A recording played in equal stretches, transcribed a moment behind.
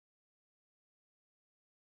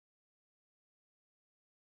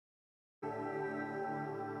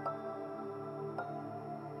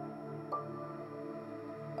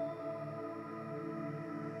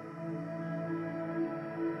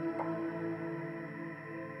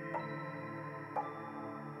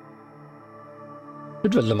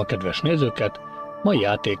Üdvözlöm a kedves nézőket! Mai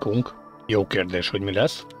játékunk, jó kérdés, hogy mi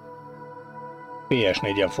lesz.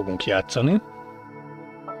 PS4-en fogunk játszani.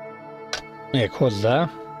 Még hozzá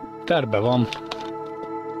terve van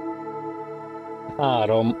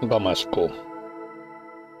 3 gameszkó.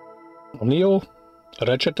 A Nio, a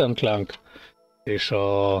Ratchet Clank és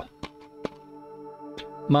a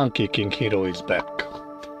Monkey King Hero is Back.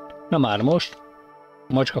 Na már most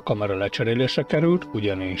macska kamera lecserélésre került,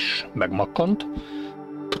 ugyanis megmakkant.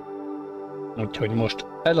 Úgyhogy most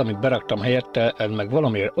ez, amit beraktam helyette, ez meg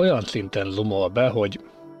valamiért olyan szinten zoomol be, hogy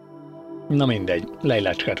na mindegy,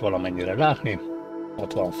 lejlecskát valamennyire látni,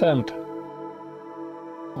 ott van fent.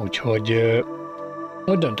 Úgyhogy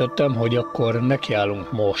úgy döntöttem, hogy akkor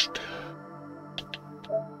nekiállunk most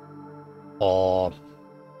a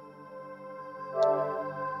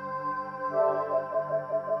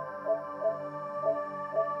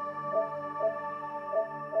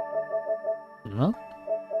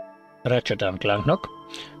Ratchet Clanknak.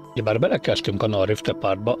 Ugyebár belekezdtünk a Rift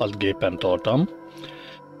Apartba, azt gépen toltam,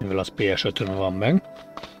 mivel az PS5-ön van meg,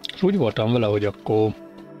 és úgy voltam vele, hogy akkor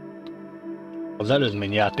az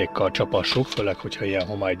előzmény játékkal csapassuk, főleg, hogyha ilyen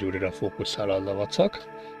homálygyűrűre fókuszál az a vacak.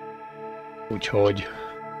 Úgyhogy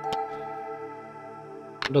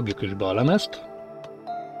dobjuk is be a lemezt,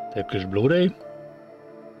 egy kis Blu-ray.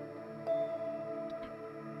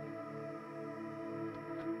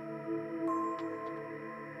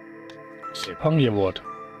 Szép hangja volt.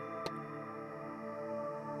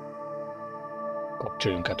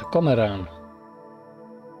 Kapcsoljunk át a kamerán.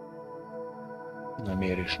 Nem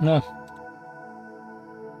ér is, ne.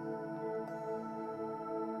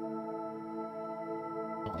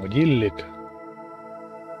 Ahogy illik.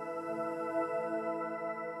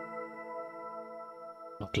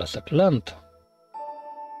 Ott leszek lent.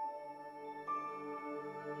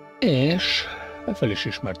 És fel is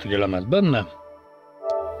ismert, hogy a lemez benne.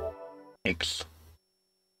 X.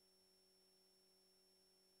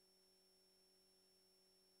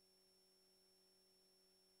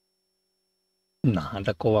 Na, hát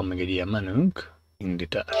akkor van még egy ilyen menünk.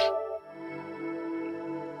 Indítás.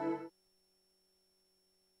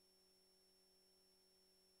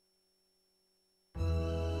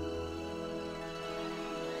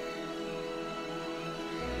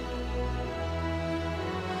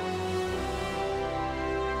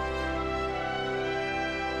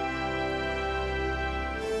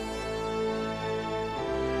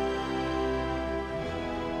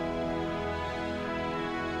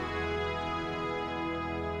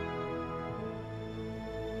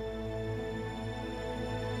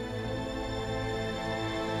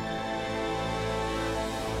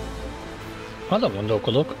 Azon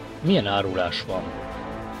gondolkodok, milyen árulás van.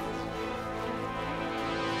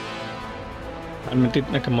 Mármint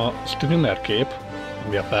itt nekem a streamer kép,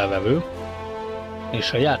 ami a felvevő,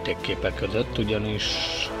 és a játékképek között, ugyanis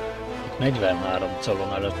 43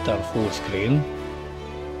 calon előttem full screen,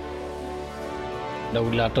 de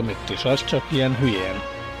úgy látom itt is az csak ilyen hülyén.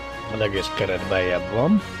 Az egész keret beljebb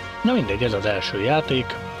van. Na mindegy, ez az első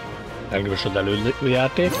játék, legalábbis az előző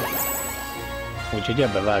játék. Úgyhogy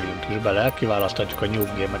ebbe vágjunk is bele, kiválasztatjuk a New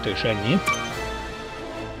Game-et és ennyi.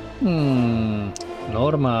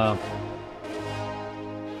 Normál.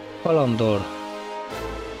 Kalandor.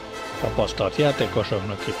 Tapasztalt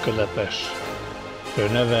játékosoknak itt közepes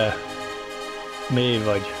neve. Mély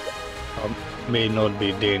vagy a may not be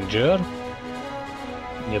danger.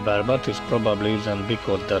 Ugyebár but is probably isn't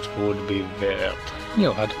because that would be weird.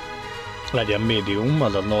 Jó, hát legyen médium,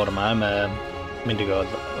 az a normál, mert mindig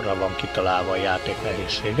arra van kitalálva a játék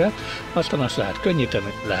nehézsége, aztán azt lehet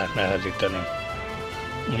könnyíteni, lehet nehezíteni.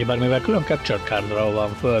 Ugyebár mivel külön capture cardra van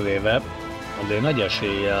fölvéve, azért nagy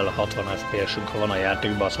eséllyel 60 FPS-ünk, ha van a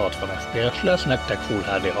játékban, az 60 FPS lesz, nektek Full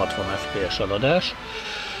HD 60 FPS adás.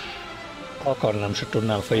 Ha akarnám, se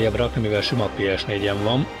tudnám feljebb rakni, mivel sima PS4-en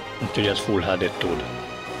van, úgyhogy ez Full HD-t tud.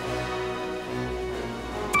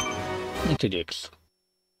 Úgyhogy X.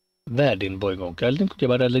 Verdin bolygón kezdünk,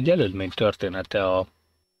 ugyebár ez egy előzmény története a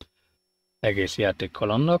egész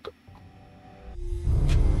játékkalannak.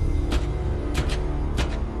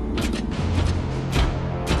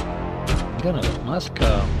 General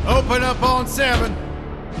Maszka. Open up on 7.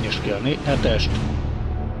 Nyisd ki a 7-est.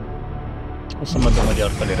 Azt mondom, a magyar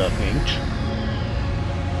felirat nincs.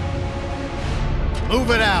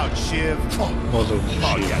 Move it out, Shiv. Mozog,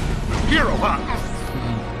 Shiv. Hero, huh?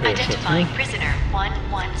 Identifying prisoner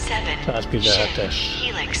 117. 117-es.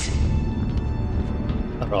 Helix.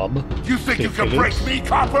 Rab. You think you can break me,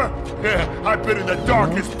 copper? Yeah, I've been in the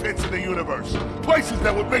darkest pits of the universe. Places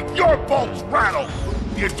that would make your bolts rattle.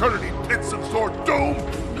 The eternity pits of Sword Doom.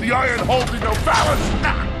 The iron holding of balance.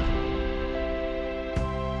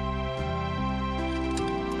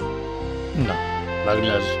 Na, meg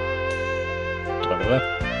lesz törve.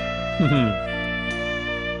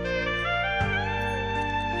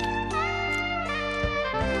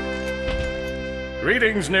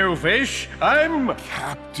 Greetings, new fish. I'm...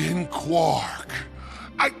 Captain Quark.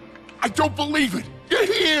 I don't believe it. You're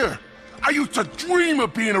here. I used to dream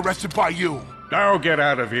of being arrested by you. Now get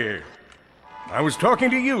out of here. I was talking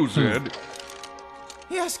to you, Zed.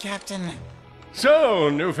 Yes, Captain. So,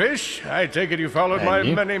 new fish, I take it you followed my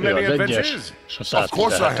many adventures? Of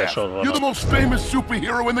course I have. You're the most famous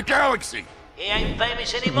superhero in the galaxy. He ain't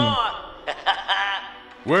famous anymore.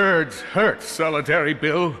 Words hurt, Solitary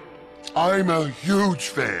Bill. I'm a huge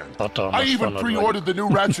fan. I even pre-ordered the new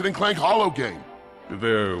Ratchet Clank holo game.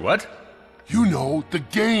 The what? You know, the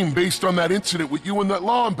game based on that incident with you and that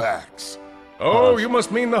Lombax. Oh, you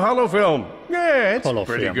must mean the holo film. Yeah, it's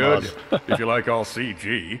pretty good, if you like all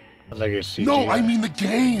CG. No, I mean the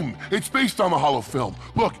game. It's based on the holo film.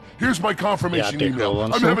 Look, here's my confirmation email.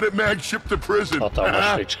 I'm having it mag shipped to prison.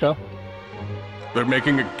 They're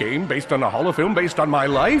making a game based on a holo film based on my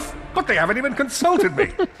life? But they haven't even consulted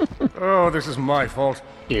me. Oh, this is my fault.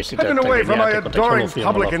 I've been away from my adoring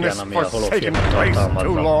public in this forsaken place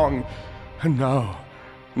too long. And now,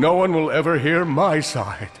 no one will ever hear my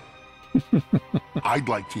side. I'd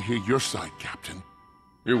like to hear your side, Captain.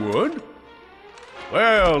 You would?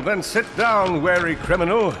 Well, then sit down, wary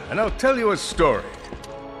criminal, and I'll tell you a story.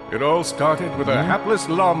 It all started with a hapless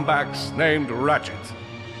Lombax named Ratchet.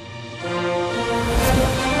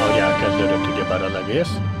 Ahogy elkezdődött ugyebár az egész.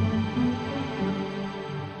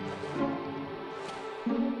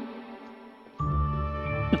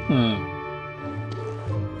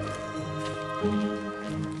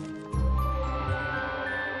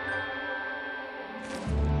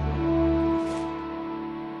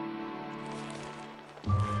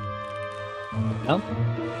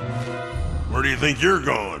 Where do you think you're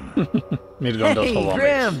going? Hey,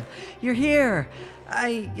 Grim! You're here!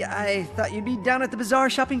 I thought you'd be down at the bazaar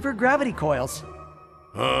shopping for gravity coils.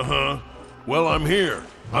 Uh-huh. Well, I'm here.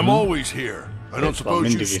 I'm always here. I don't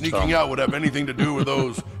suppose you sneaking out would have anything to do with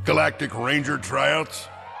those Galactic Ranger tryouts?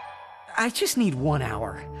 I just need 1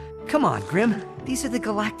 hour. Come on, Grim. These are the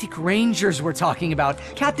Galactic Rangers we're talking about.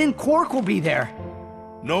 Captain Quark will be there.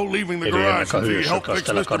 No leaving the garage until you help fix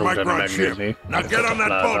Mr. Micron's ship. Now get on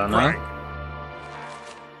that boat, Frank!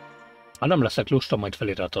 Ha nem leszek lusta, majd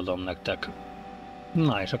feliratodom nektek.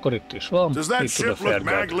 Na, és akkor itt is van. Does that ship look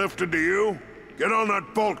mag-lifted to you? Get on that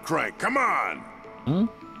bolt crank, come on!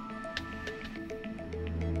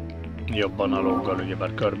 Jobb analóggal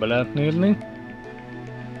ugyebár körbe lehet nézni.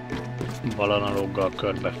 Bal analóggal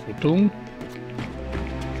körbe futunk.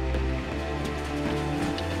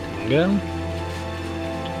 Igen.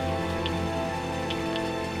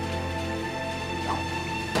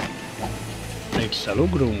 X-szel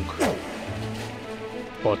ugrunk.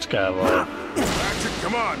 Kockával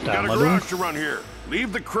támadunk.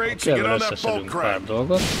 Kell összeszedünk pár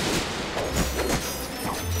dolgot.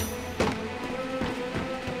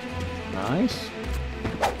 Nice.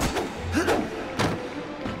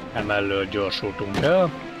 Emellől gyorsultunk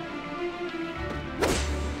el.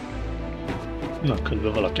 Na,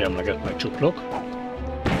 közben valaki emleget meg csuklok.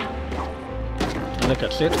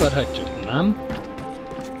 Ezeket szétverhetjük? Nem.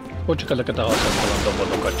 Akkor csak ezeket a haszontalan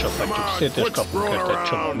dobozokat csaphatjuk szét, és kapunk egy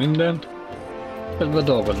csomó mindent. Közben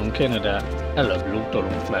dolgoznunk kéne, de előbb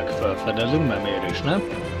lootolunk meg, felfedezünk, mert miért is nem.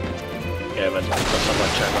 Élvezzük a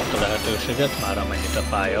szabadságot, a lehetőséget, már amennyit a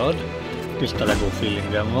pálya ad. Tiszta Lego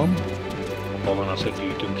feelingem van. Abban van az, hogy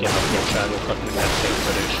gyűjtünk ilyen apróságokat minden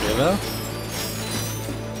széttörésével.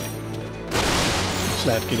 Ezt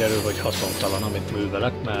lehet kiderül, hogy haszontalan, amit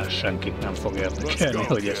művelek, mert senkit nem fog érdekelni,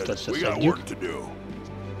 hogy ezt összeszedjük.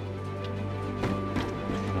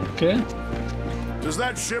 Okay. Does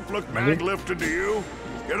that ship look mag-lifted to you?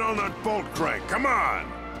 Get on that bolt crank, come on!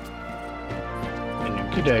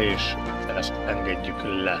 Menjünk ide és ezt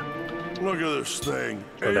engedjük le. Look at this thing.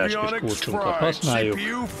 Avionics fried,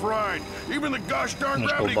 CPU fried, even the gosh darn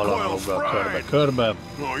gravity coils fried. Körbe.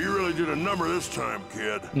 Oh, you really did a number this time,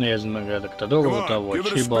 kid. Nézd meg ezeket a dolgokat, ahogy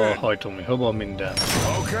hiba, hajtómű hiba, minden.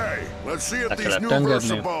 Okay, let's see if these new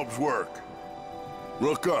Versa bulbs work.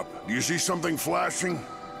 Look up. Do you see something flashing?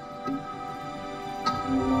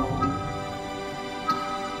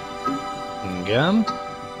 Igen.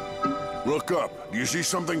 Look up. Do you see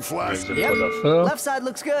something flashing? Yep. Left side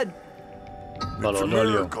looks good. It's a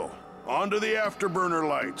miracle. Onto the afterburner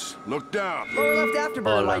lights. Look down. Lower left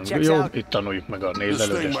afterburner light checks out. Itt tanuljuk meg a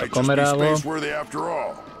nézelődést a kamerával.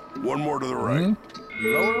 One more to the right.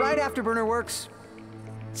 Lower right afterburner works.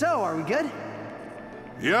 So, are we good?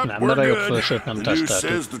 Yep, we're good. The news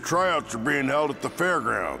says the tryouts are being held at the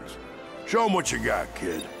fairgrounds. Show him what you got,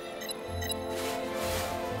 kid.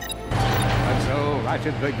 And so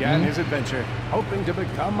Ratchet began his adventure, hoping to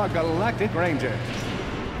become a galactic ranger.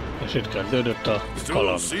 És itt kezdődött a Still don't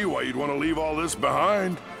kaland. see why you'd want to leave all this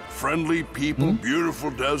behind. Friendly people,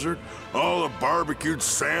 beautiful desert, all the barbecued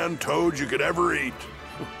sand toads you could ever eat.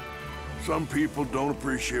 Some people don't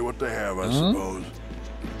appreciate what they have, I suppose.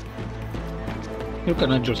 You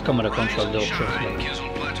can adjust camera control the options.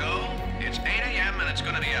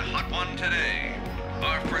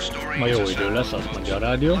 Ma jó idő lesz, azt mondja a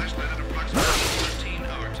rádió.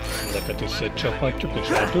 Ezeket is szétcsaphatjuk és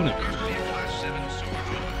eltűnik.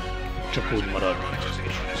 Csak úgy marad.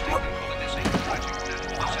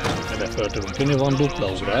 Erre fel tudunk jönni, van dupla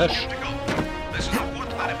ugrás.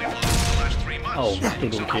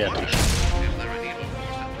 Tudunk ilyet is.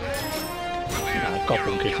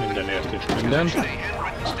 Kapunk itt mindenért is mindent.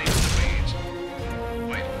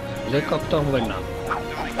 Ezért kaptam, vagy nem?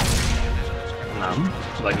 Nem.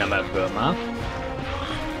 Vagy nem ebből már.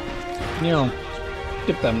 Jó.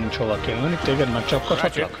 Éppen nincs hova kéne menni, téged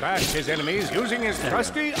megcsapkodhatlak.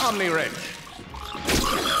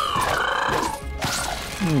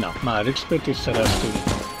 Na, már XP-t is szereztünk.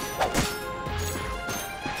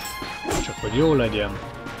 Csak hogy jó legyen.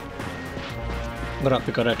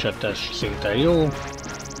 Grafika recsetes szinten jó.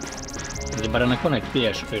 Ugyebár ennek van egy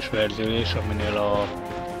PSP-s verzió is, aminél a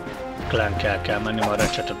Clank-el kell menni, a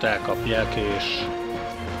recsetet elkapják és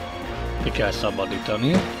ki kell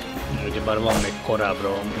szabadítani. Ugyebár van még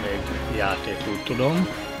korábbról még játék, úgy tudom.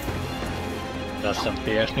 De azt hiszem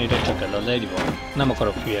PS4-re csak ez az egy van. Nem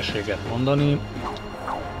akarok hülyeséget mondani.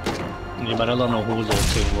 Ugyebár az anno húzó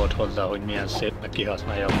cím volt hozzá, hogy milyen szép meg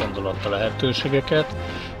kihasználja a gondolat a lehetőségeket.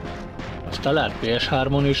 Aztán lehet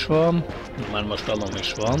PS3-on is van, már most alom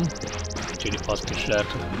is van, úgyhogy azt is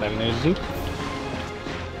lehet megnézzük.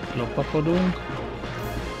 Lopakodunk.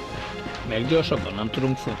 Még gyorsabban nem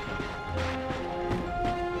tudunk futni.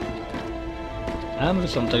 Ám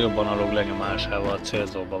viszont a jobb analóg lenyomásával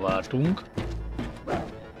célzóba váltunk.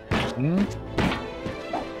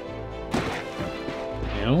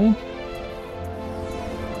 Jó.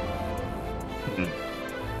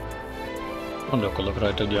 Gondolkodok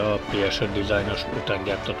rajta, hogy a PS5 dizájnos után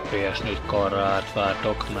gyártott PS4 karra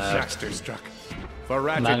átváltok, mert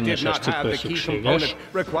mágneses cipő szükséges.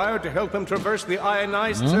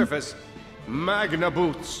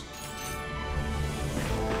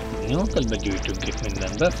 Jó, közben gyűjtünk itt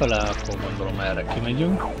mindent befele, akkor gondolom erre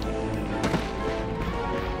kimegyünk.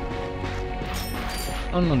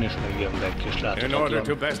 Onnan is még jön be egy kis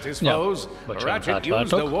láthatatlan. Ja, bocsánat,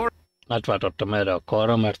 átváltok. Átváltottam erre a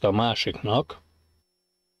karra, mert a másiknak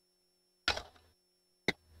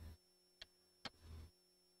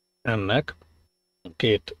ennek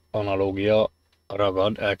két analógia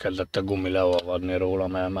ragad, elkezdett a gumi leolvadni róla,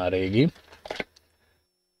 mert már régi.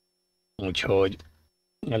 Úgyhogy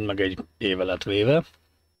ez meg egy éve lett véve,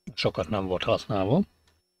 sokat nem volt használva.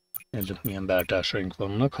 Nézzük, milyen beltársaink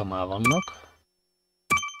vannak, ha már vannak.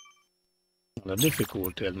 A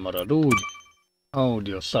difficulty marad úgy.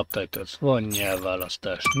 Audio, subtitles van,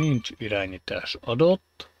 nyelvválasztás nincs, irányítás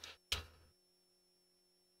adott.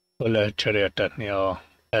 Lehet cseréltetni a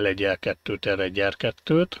L1 R2-t, R1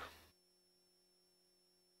 R2-t.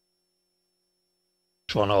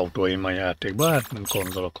 És van autóim a játékban, hát mint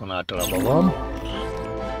konzolokon általában van.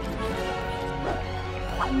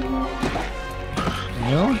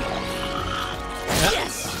 Jó.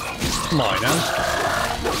 Majdnem.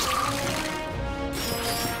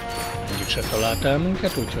 Egyik se talált el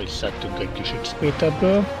minket, úgyhogy szedtünk egy kis XP-t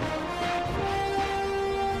ebből.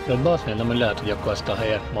 De azt mondom, hogy lehet, hogy akkor azt a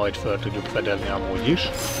helyet majd fel tudjuk fedezni amúgy is.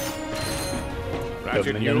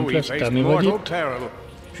 Több mindenünk lesz, te mi vagy itt?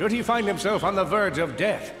 Should he find himself on the verge of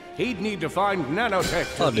death, he'd need to find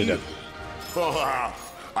nanotech to heal.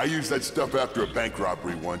 I used that stuff after a bank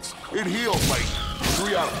robbery once. It healed like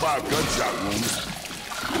 3 out of 5 gunshot wounds.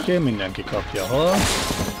 Oké, mindenki kapja hal.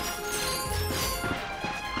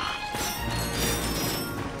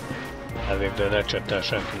 Elvégre recsettel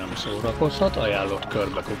senki nem szórakozhat, ajánlott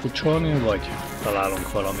körbe kukucsolni, vagy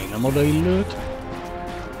találunk valami nem odaillőt,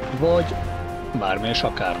 vagy bármi és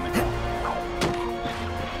akármi.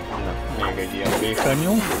 Na, még egy ilyen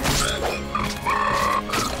békanyó.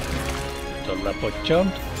 Itt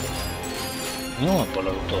lepottyant. Jó, abból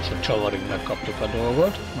az utolsó csavarig megkaptuk a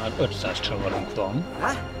dolgot, már 500 csavarunk van.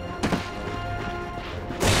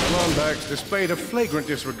 Lombax displayed a flagrant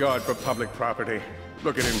disregard for public property.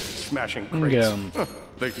 Look at him smashing crates.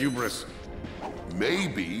 The hubris.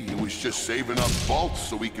 Maybe he was just saving up vaults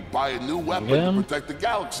so he could buy a new weapon to protect the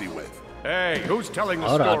galaxy with. Hey, who's telling the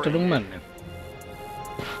story? story? Tudunk menni.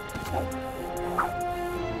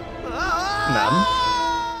 Nem.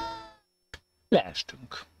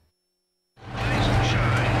 Leestünk.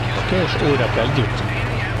 Oké, és újra kezdjük.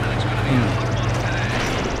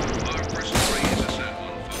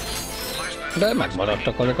 De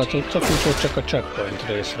megmaradtak azok a cuccok, úgyhogy csak a checkpoint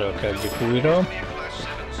részről kezdjük újra.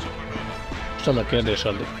 És az a kérdés,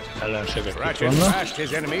 az ellenségek itt vannak.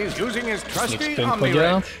 XP-nk hogy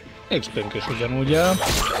el. XP-nk is ugyanúgy el.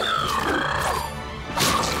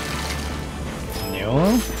 Jó.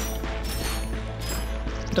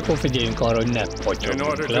 De akkor figyeljünk arra, hogy ne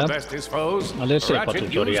potyogjunk le. Azért szép a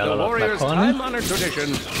tutoriál alatt meghalni.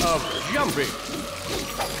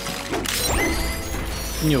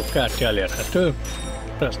 New kártya elérhető.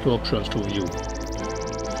 Press to options to view.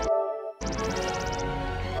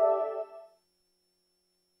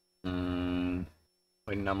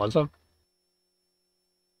 Vagy nem az a...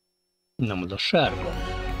 Nem az a sárga.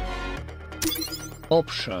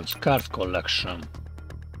 Options, card collection.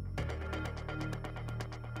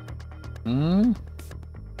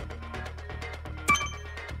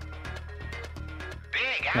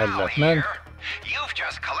 Ez lett meg.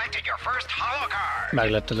 Meg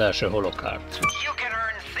lett az első holokárd.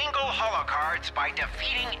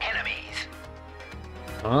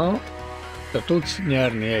 Te tudsz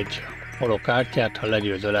nyerni egy holokártyát, ha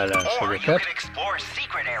legyőzöl ellenségeket.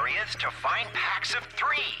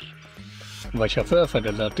 Vagy ha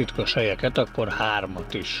felfeded a titkos helyeket, akkor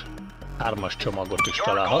hármas csomagot is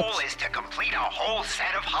találhatsz.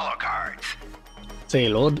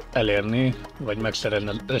 Célod elérni, vagy megszerezni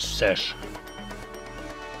az összes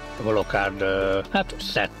holokárd, hát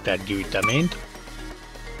szettet, gyűjteményt.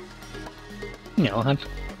 Ja, hát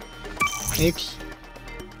X,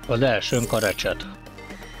 az elsőnk a Ratchet.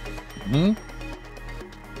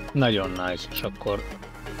 Nagyon nice, és akkor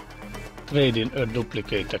trade in 5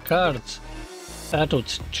 duplicate cards. El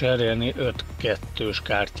tudsz cserélni 5 2-s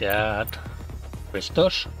kártyát,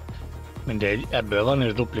 biztos. Mindegy, ebből van,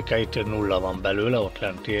 és duplicate 0 van belőle, ott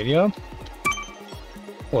lent írja.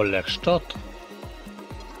 Collect stat.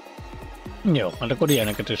 Jó, hát akkor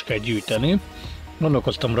ilyeneket is kell gyűjteni.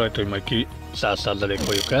 Gondolkoztam rajta, hogy majd ki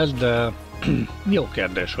 100%-oljuk ezt, de jó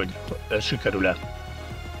kérdés, hogy ez sikerül-e.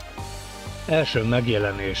 Első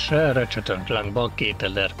megjelenése Ratchet Clankban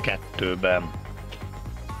 2002-ben.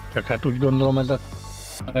 Csak hát úgy gondolom, ez a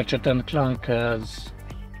Ratchet Clank ez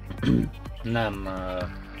nem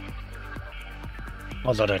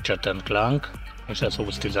az a Ratchet Clank, és ez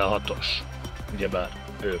 2016-os, ugyebár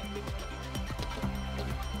ő.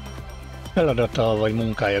 Feladata vagy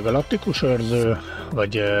munkája galaktikus őrző,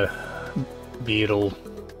 vagy bíró,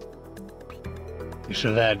 és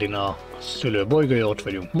Verdin a szülő bolygója, ott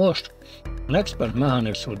vagyunk most. An expert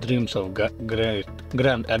mechanics who dreams of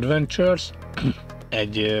grand adventures,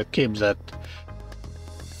 egy képzett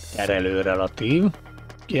terelő relatív,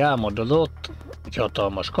 ki álmodozott egy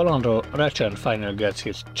hatalmas kalandról. Ratchet finally gets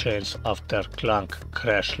his chance after Clank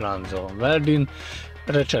crash lands on Verdin.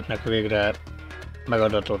 Ratchetnek végre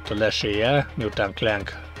megadatott az esélye, miután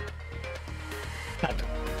Clank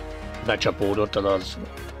becsapódott, azaz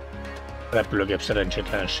repülőgép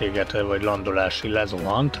szerencsétlenséget vagy landolási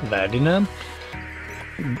lezuhant Verdinen.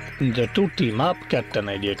 The two team up, ketten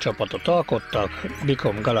egy csapatot alkottak,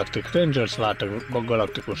 become Galactic Rangers, váltak a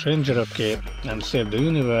galaktikus rangerökké, and save the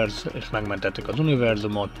universe, és megmentették az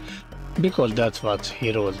univerzumot, because that's what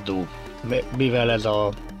heroes do, mivel ez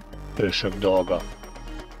a hősök dolga.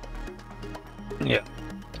 Yeah.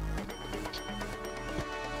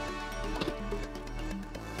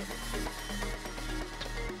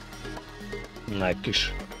 Na, egy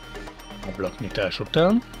kis ablaknyitás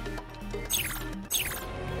után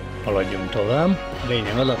haladjunk tovább.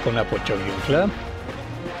 Lényeg az, akkor ne pottyogjunk le.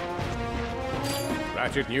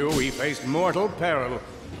 Ratchet knew he faced mortal peril.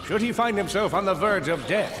 Should he find himself on the verge of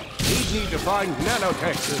death, he'd need to find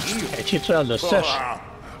nanotech to heal. Egy hitre az összes.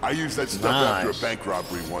 I used that stuff after a bank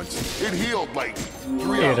robbery once. It healed like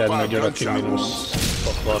 3 out of 5 Éred aki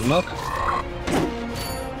mínuszok vannak.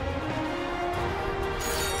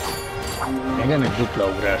 Igen, egy dupla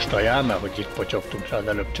ugrást ajánl, mert hogy itt potyogtunk rá, az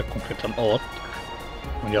előbb csak konkrétan ott,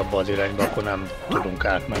 hogy abba az irányba akkor nem tudunk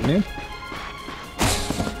átmenni.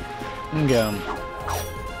 Igen.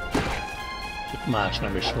 Itt más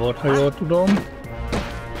nem is volt, ha jól tudom.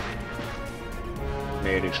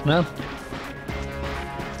 Miért is ne?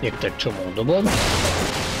 Itt egy csomó dobog.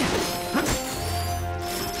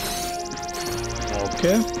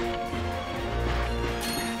 Oké.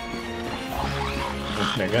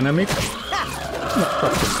 Itt még enemik.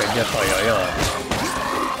 Kaptunk egyet, ajajaj.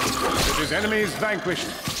 With his enemies vanquished,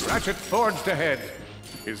 Ratchet forged ahead.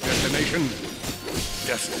 His destination?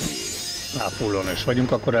 Destiny. Fullon is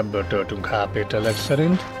vagyunk, akkor ebből töltünk HP-t ezek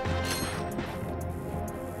szerint.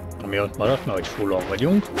 ami ott maradt, mert hogy fullon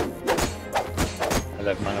vagyunk.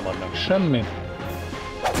 Ezek már nem adnak semmi.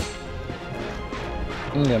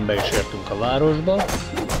 Igen, be is értünk a városba.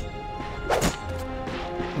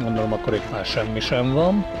 Gondolom, akkor itt már semmi sem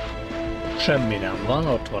van. Semmi nem van,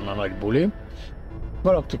 ott van a nagy buli.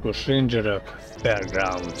 Galaktikus Rangerök,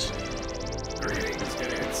 Fairgrounds. Greetings,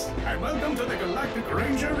 cadets, and welcome to the Galactic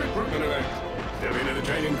Ranger Recruitment Event. Step into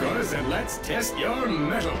the training course and let's test your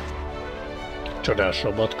mettle. Csodás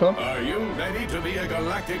robotka. Are you ready to be a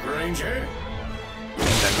Galactic Ranger?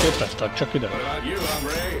 Mindenképp ezt ad csak ide. What about you,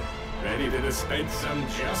 hombre? Ready to dispense some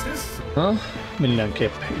justice? Ha?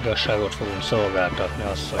 Mindenképp igazságot fogunk szolgáltatni,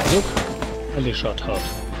 azt mondjuk. Ez is adhat.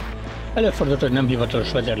 Előfordult, hogy nem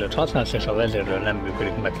hivatalos vezérlőt használsz, és a vezérlő nem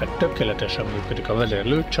működik meg, tehát tökéletesen működik a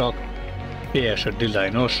vezérlő, csak PS5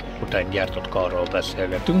 dizájnos, után gyártott karról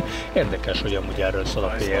beszélgetünk. Érdekes, hogy amúgy erről szól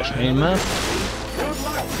a PS4 már.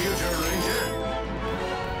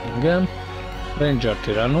 Igen. Ranger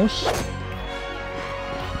Tyrannus.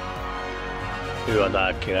 Ő a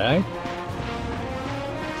Dark király.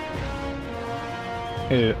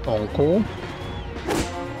 Ő Onko.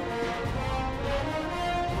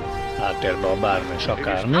 Háttérbe a bármi és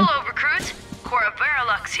akármi. Hello, recruit. Korabi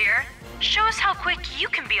here. Show us how quick you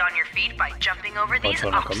can be on your feet by jumping over Ott these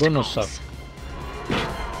vannak a gonoszak. obstacles.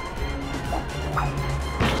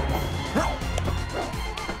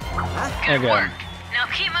 Good work. Now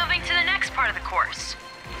keep moving to the next part of the course.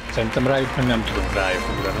 Szerintem rájuk meg nem tudunk rájuk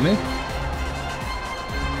ugrani.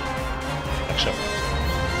 Sem.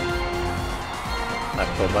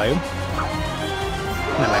 Megpróbáljuk.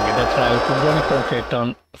 Nem engedett rájuk ugrani,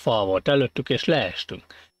 konkrétan fal volt előttük és leestünk.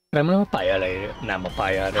 Remélem a pálya elejére, nem a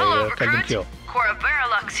pályára érkezünk, jó.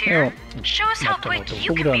 Jó, megtanultunk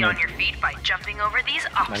ugrani,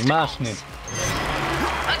 megmászni.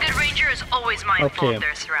 Oké,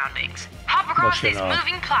 most jön a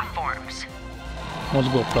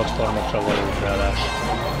mozgó platformokra való ugrálás.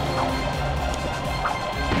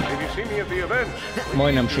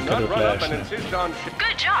 Majdnem sikerült leesni.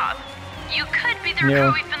 Good job. You could be the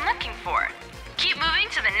recruit we've been looking for. Keep moving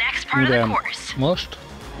to the next part of the course. Most.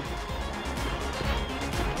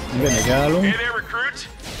 Igen, így állunk. Hey there, recruit.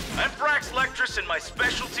 I'm Brax Lectress and my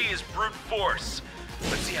specialty is brute force.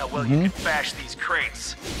 Let's see how well you can bash these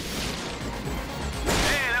crates.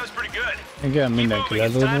 Hey, that was pretty good. Igen, mindenki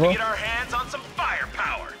lezúdva.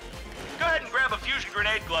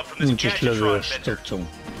 Nincs is lövős cuccunk.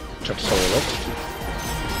 Csak szólok.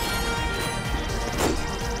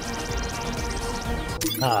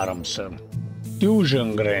 3 szem.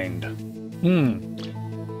 Fusion Grind.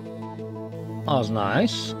 Az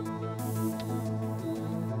nice.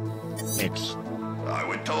 X. I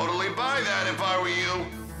would totally buy that if I were you.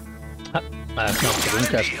 Hát, ezt nem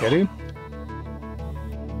tudunk, ezt kéri.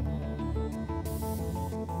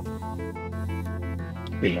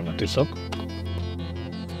 Pillanat iszok.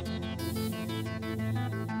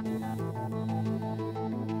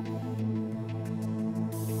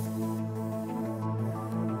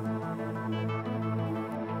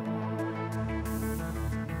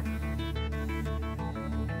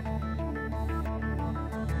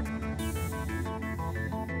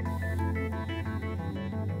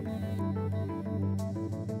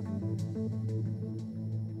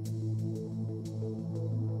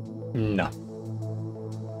 Na.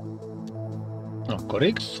 Akkor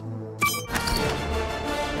X.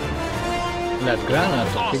 Lett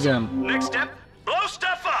gránátok, igen.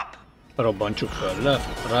 Robbantsuk föl, left,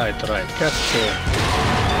 right, 2.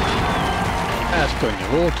 Ez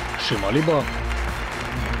könnyű volt, sima liba.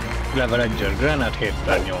 Level 1-es gránát,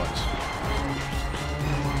 7/8.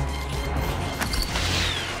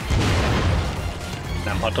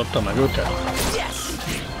 Nem hatotta meg őket?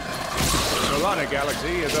 The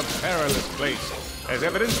Galaxy is a perilous place, as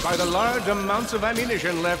evidenced by the large amounts of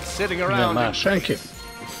ammunition left sitting around. Nem más senki.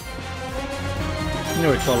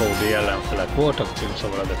 Jó, itt valódi ellenfelek voltak,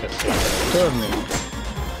 címszóval ezeket szét kell törni.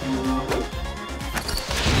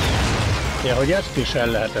 Ja, hogy ezt is el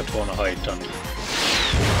lehetett volna hajtani.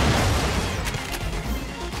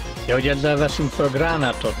 Ja, hogy ezzel veszünk fel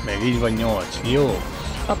gránátot még, így vagy 8. Jó.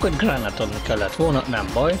 Akkor egy gránátodni kellett volna, nem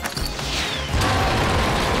baj.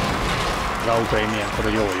 Az autóim ilyenkor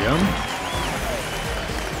jól jön.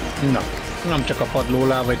 Na, nem csak a padló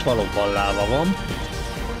láva, itt valóban láva van.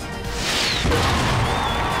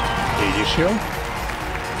 Így is jó.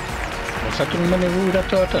 Össze tudunk menni újra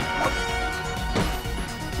tölteni?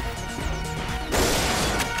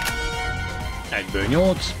 Egyből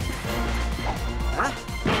 8.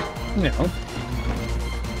 Jó.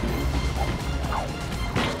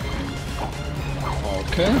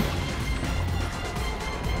 Oké.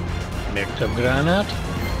 Még több gránát.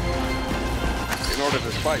 in order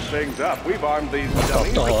to spice things up, we've armed these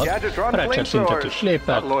dummies with Gadgetron Ratchet szintet is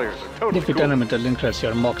lépett. lawyers are totally Defeat cool. Unlimited Increase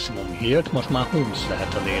your maximum healt. Most már 20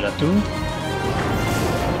 lehet az életünk.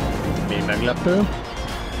 Mi meglepő.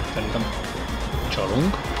 Szerintem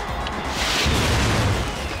csalunk.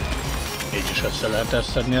 Így is össze lehet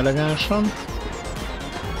ezt szedni elegánsan.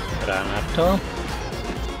 Gránáttal.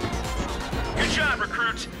 Good job,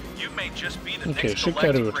 recruits. You may just be the Okay, next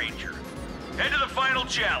sikerült. Galactic Ranger. Head to the final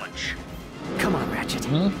challenge. Come on, Ratchet.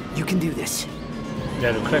 You can do this.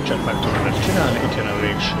 Gyerünk, Ratchet, meg tudod ezt csinálni, itt jön a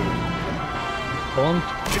végső pont.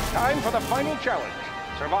 It's time for the final challenge.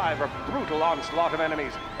 Survive a brutal onslaught of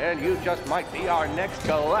enemies, and you just might be our next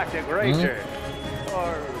Galactic Ranger.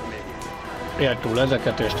 Or maybe. Éld túl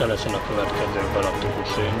ezeket, és te leszel a következő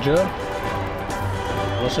galaktikus ranger.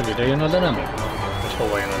 Valószínűleg ide jön az enemy? Vagy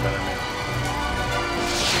hova jön az enemy?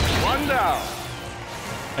 One down.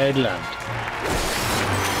 Egy lent.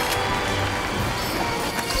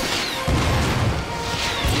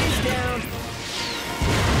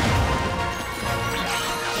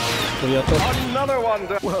 Tudjátok? Another one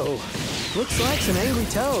down. Whoa. Looks like some angry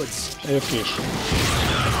toads. Ők is.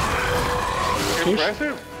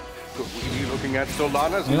 Impressive. Could we be looking at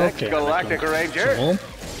Solana's next Galactic Ranger? Jó.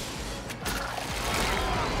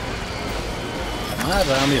 Már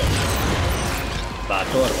rám jön.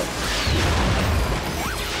 Bátor vagy.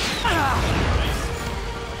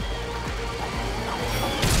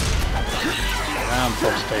 Nem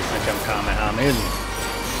fogsz te itt nekem kámehámézni.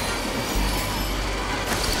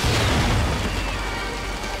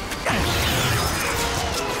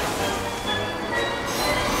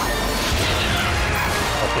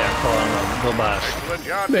 Kapják halnak, dobás.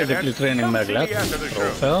 Basically training meg lett.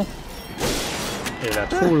 Trófea.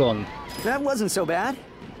 Élet fullon. That wasn't so bad.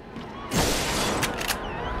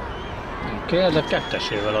 Oké, ezek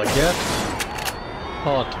kettesével adják.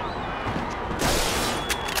 6.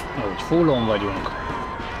 Úgy fullon vagyunk.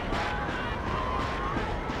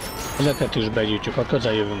 Ezeket is begyűjtjük, a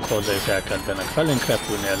közeljövünk hozzájuk, elkezdenek felénk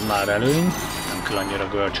repülni, ez már előny. Nem kell annyira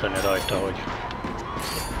görcsölni rajta, hogy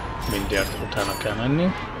mindjárt utána kell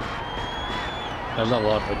menni. Ez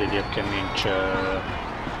zavar, hogy egyébként nincs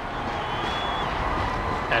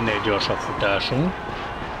ennél gyorsabb futásunk.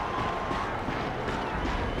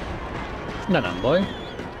 De nem baj.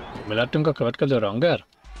 Mi lettünk a következő ranger?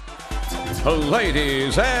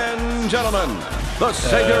 Ladies and gentlemen, the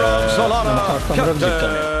savior of Solana,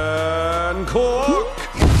 Captain Quark.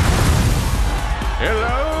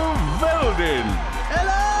 Hello, Veldin.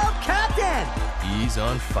 Hello, Captain! He's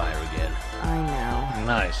on fire again. I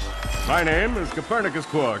know. Nice. My name is Copernicus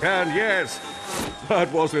Quark, and yes,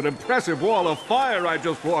 that was an impressive wall of fire I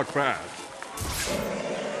just walked past.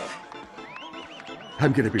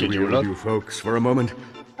 I'm gonna be real with you folks for a moment.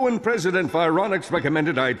 When President Vironix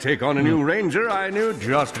recommended I take on a new ranger, I knew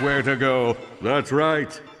just where to go. That's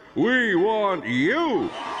right. We want you!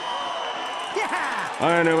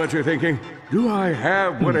 I know what you're thinking. Do I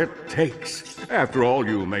have what it takes? After all,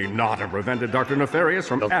 you may not have prevented Dr. Nefarious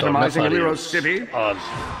from atomizing Lero's city.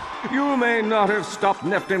 You may not have stopped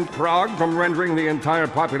Neptune Prague from rendering the entire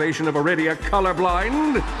population of Iridia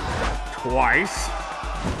colorblind. Twice.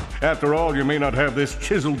 After all, you may not have this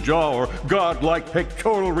chiseled jaw or godlike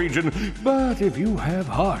pectoral region, but if you have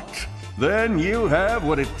heart, then you have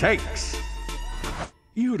what it takes.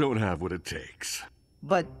 You don't have what it takes.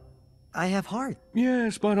 But I have heart.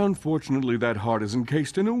 Yes, but unfortunately that heart is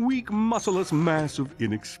encased in a weak, muscleless mass of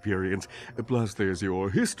inexperience. Plus there's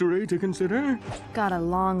your history to consider. Got a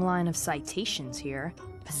long line of citations here.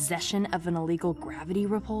 Possession of an illegal gravity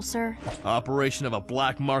repulsor. Operation of a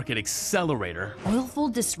black market accelerator. Willful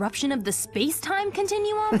disruption of the space-time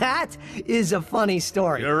continuum. That is a funny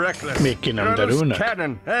story. You're reckless. You're loose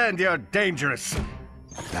cannon, and you're dangerous.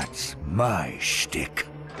 That's my shtick.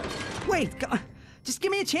 Wait, just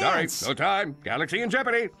give me a chance. Sorry, no time. Galaxy in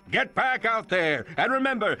jeopardy. Get back out there. And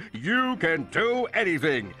remember, you can do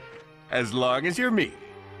anything. As long as you're me.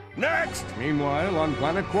 Next! Meanwhile, on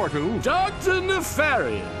planet Quartu... Dr.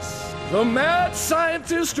 Nefarious, the mad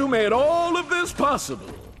scientist who made all of this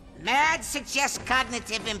possible. Mad suggests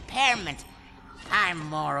cognitive impairment. I'm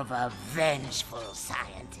more of a vengeful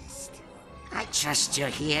scientist. I trust you're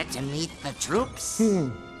here to meet the troops.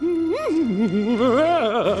 State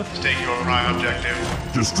your prime objective.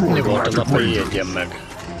 Destroy Galactic Rangers.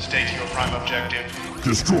 State your prime objective.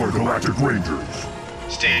 Destroy Galactic Rangers.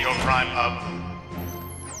 State your prime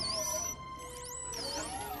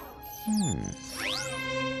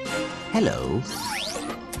Hello.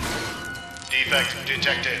 Defect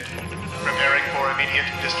detected. Preparing for immediate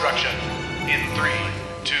destruction. In 3,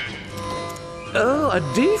 2... Oh, a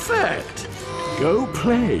defect. Go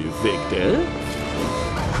play, Victor.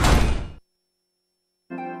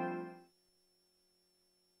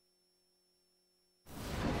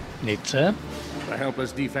 Nitze. The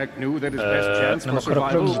helpless defect knew that his best chance Nem for akarok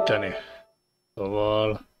survival. rögzíteni.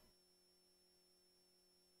 Szóval...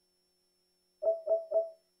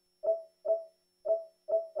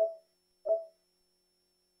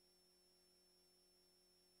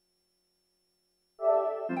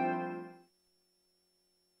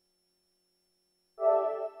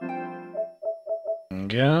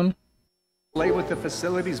 Igen. Play with the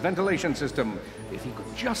facility's ventilation system. If he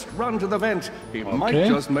could just run to the vent, he might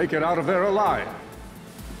just make it out of there alive.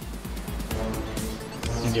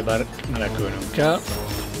 Ugyebár menekülnünk kell.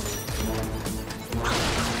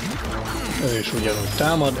 Ő is ugyanúgy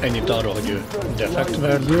támad, ennyit arról, hogy ő defekt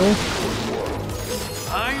verzió. I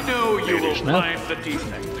know you will find the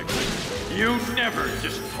defect. You never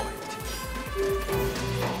disappoint.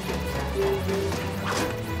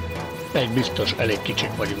 Egy biztos, elég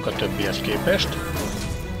kicsik vagyunk a többihez képest.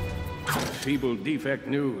 Feeble defect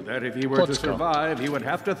knew that if he were to survive, he would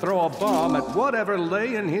have to throw a bomb at whatever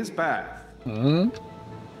lay in his path.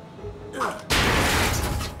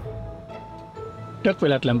 Tök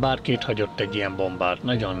véletlen bárkit hagyott egy ilyen bombát.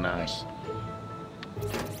 Nagyon nice.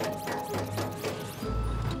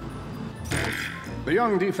 The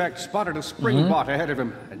young defect spotted a spring bot ahead of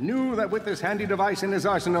him and knew that with this handy device in his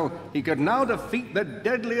arsenal, he could now defeat the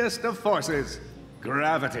deadliest of forces,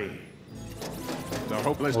 gravity. The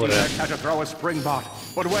hopeless defect had to throw a spring bot,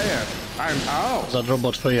 but where and how? Az a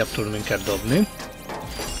robot följebb tud minket dobni.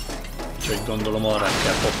 Úgyhogy gondolom arra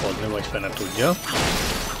kell pofodni, vagy fene tudja.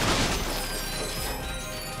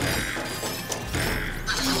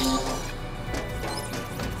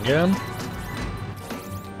 Igen.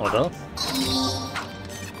 Oda.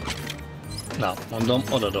 Na, mondom,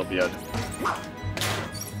 oda dobjad.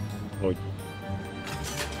 Hogy.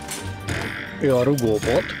 Ő a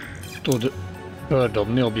rugóbot tud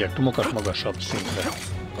földobni objektumokat magasabb szintre.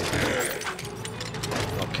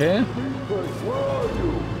 Oké.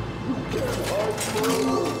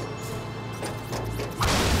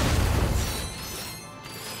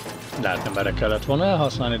 De hát nem erre kellett volna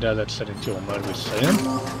elhasználni, de ezek szerint jó, mert visszajön.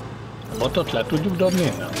 A botot le tudjuk dobni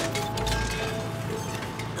innen?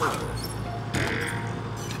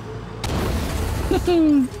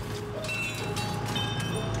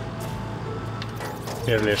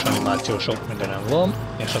 Érülés animáció sok mindenem van,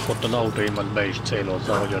 és akkor az autóimat be is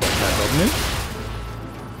célozza, hogy oda kell dobni.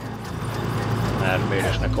 Mert miért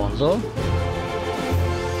is ne konzol.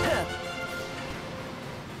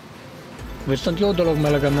 Viszont jó dolog,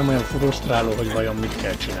 mert legalább nem olyan frusztráló, hogy vajon mit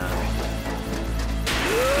kell csinálni.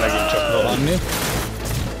 Megint csak rohanni.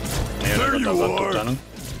 Jönnek a tagadt utánunk.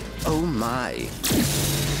 Oh my.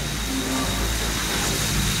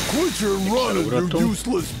 Quit your running, you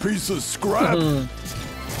useless piece of scrap!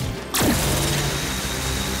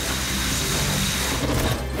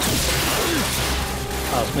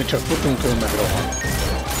 Azt mi csak futunk, ő meg rohan.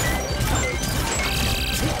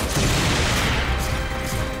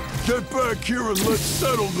 Get back here and let's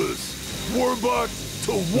settle this! Warbot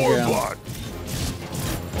to Warbot!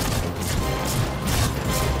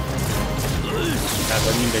 Tehát,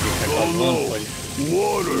 hogy mindegyiknek az van, hogy...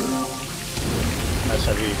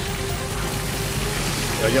 Messze víz.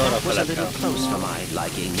 Hogy arra fele kell.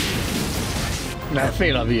 Nem,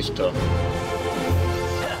 fél a víztől.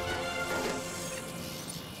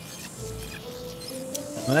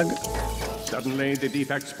 Meg... Suddenly, the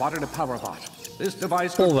defect spotted a power bot. This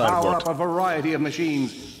device could power up a variety of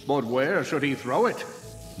machines, but where should he throw it?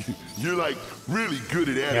 You're like really good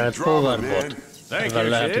at adding drama, man. Ezzel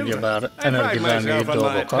lehet ugyebár energizálni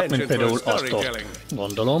dolgokat, mint például azt ott,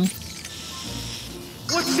 gondolom.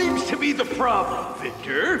 What seems to be the problem,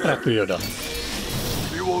 Victor? Repülj oda.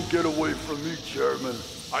 You won't get away from me, Chairman.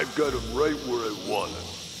 I've got him right where I want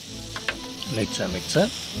him. Mice.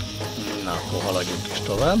 Na, akkor haladjunk is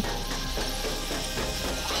tovább.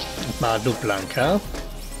 Már duplán kell.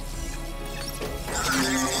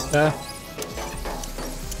 De...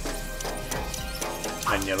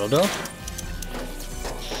 menj el oda.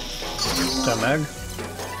 Te meg.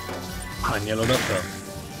 Menj el oda fel.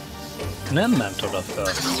 Nem ment oda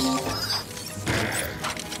fel.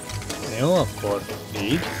 Jó, akkor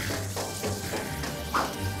így.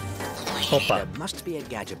 Hoppá.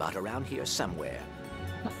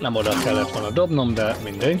 Nem oda kellett volna dobnom, de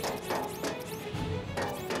mindegy.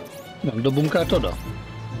 Nem dobunk át oda?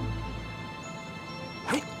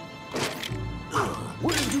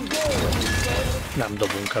 Nem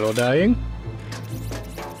dobunk el odáig.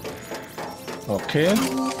 Oké.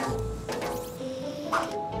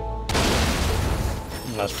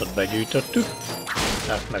 Azt ott begyűjtöttük.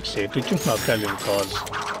 Ezt meg szétítjük, mert a kellünk az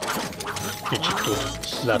kicsit tud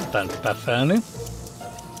szleppent pefelni.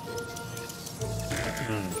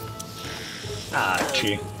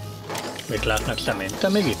 Ácsi. Mit látnak szemén? Te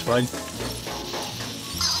még itt vagy?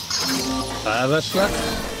 Elveszlek.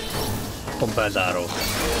 Pont bezáró.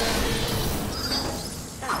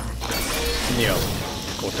 Jó.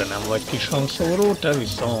 Akkor te nem vagy kis hangszóró, te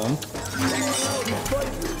viszont...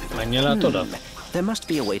 Menjél át oda? There must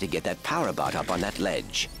be a way to get that power bot up on that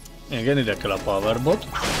ledge. Igen, ide kell a powerbot.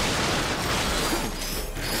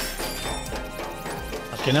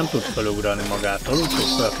 Aki nem tud felugrani magától,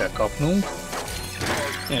 úgyhogy fel kell kapnunk.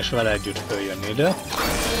 És vele együtt följönni ide.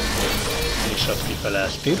 És azt kifele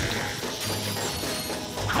ezt itt.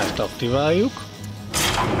 Ezt aktiváljuk.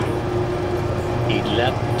 Így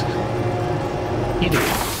lett. Ide.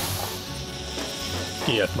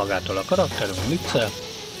 Kijött magától a karakterünk, Lice.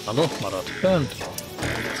 Ott maradt fönt.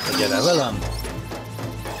 Gyere velem.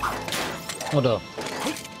 Oda.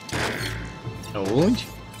 Úgy.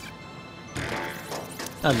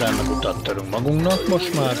 Ezzel meg utat törünk magunknak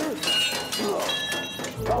most már.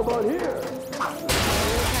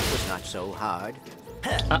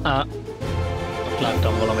 Ott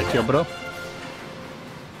láttam valamit jobbra.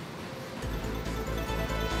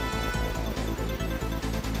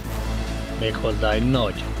 Méghozzá egy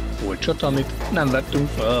nagy kulcsot, amit nem vettünk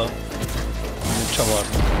fel.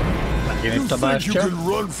 Csavart. Megint itt a bástya.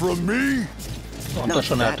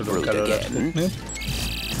 Pontosan el tudunk előre futni.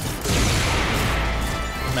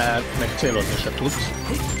 Mert még célozni se tudsz.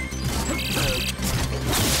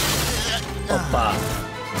 Hoppá!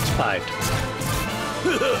 Spite.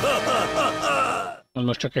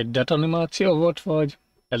 Most csak egy detanimáció volt, vagy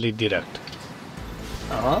elég direkt?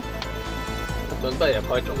 Aha. Akkor bejebb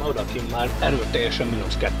hajtom, odakint már erőteljesen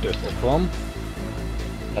 -2 fok van.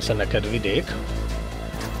 Ez neked vidék.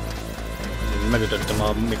 Megütöttem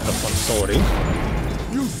a mikrofon, sorry.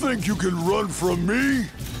 You think you can run from me?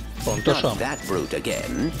 Pontosan. That brute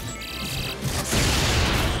again.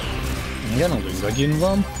 Igen, úgy gagyin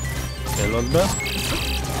van. Célod be.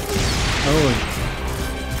 Úgy.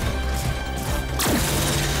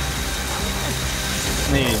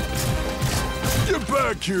 4. Get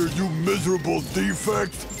back here, you miserable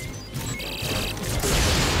defect!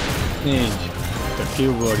 4. Tehát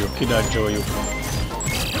kiugorjuk, kidadzsoljuk.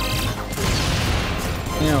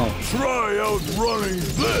 Jó. Try outrunning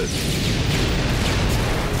this!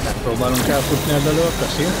 Megpróbálunk elfutni ebből,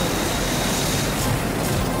 köszi.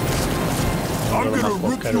 I'm gonna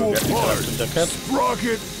rip you apart,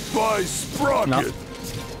 sprocket by sprocket!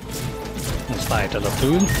 Most fájtad a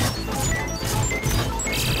tűn.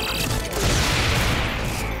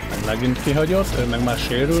 Megint kihagyott, ő meg már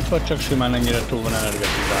sérült, vagy csak simán ennyire túl van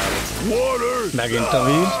energetizálva. Megint a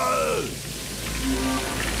víz.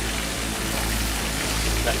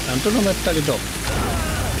 De nem tudom, hogy teli dob.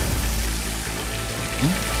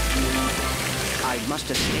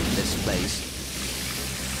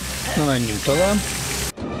 Na menjünk tovább.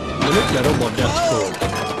 De itt le robot deszkó.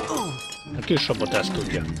 A kis robot ezt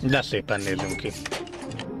tudja. De szépen nézünk ki.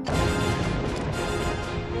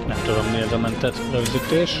 Nem tudom, mi ez a mentett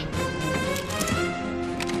rögzítés.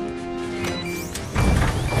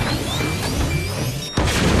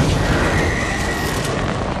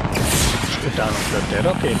 És utánunk lőtt egy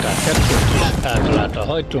rakétát, 2-t is, eltalálta a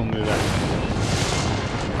hajtóművet.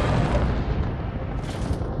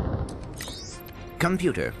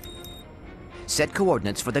 Computer. Set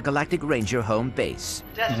coordinates for the Galactic Ranger home base.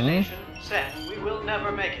 Destination set. We will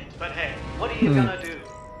never make it, but hey, what are you gonna do?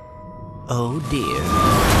 Oh dear.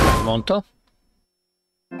 Mondta.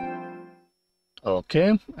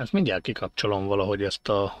 Oké, ezt mindjárt kikapcsolom valahogy ezt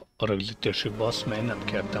a rögzítési bassz, mert én nem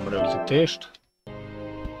kértem rögzítést.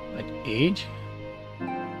 Vagy így.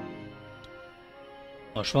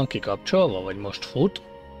 Most van kikapcsolva, vagy most fut?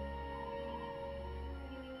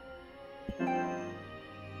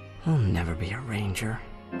 I'll never be a ranger.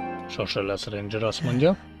 Sose lesz ranger, azt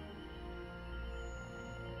mondja.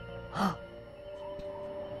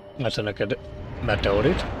 Ez neked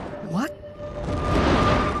meteorit. What?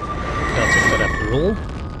 Látszik a repülő.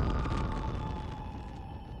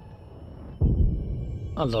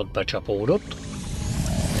 Az ott becsapódott.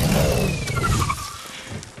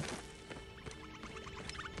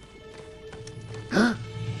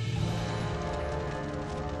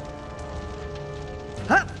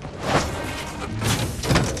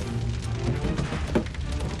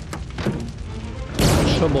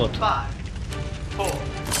 Robot. 5,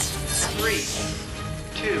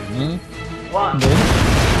 4, 3, 2, 1.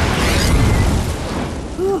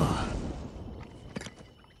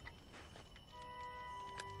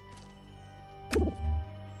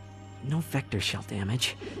 No vector shell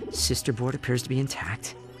damage. Sister board appears to be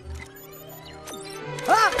intact.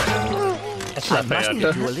 I must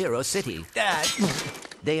get to Alero City.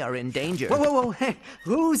 They are in danger. Whoa, whoa, whoa. Hey,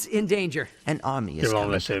 who's in danger? An army is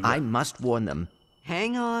coming. I must warn them.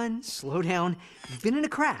 Hang on, slow down. You've been in a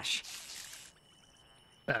crash.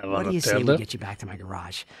 What do you say we get you back to my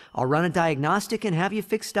garage? I'll run a diagnostic and have you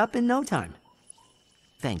fixed up in no time.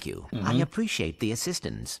 Thank you. I appreciate the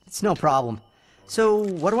assistance. It's no problem. So,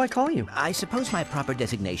 what do I call you? I suppose my proper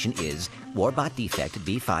designation is Warbot Defect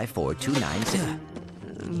B54296.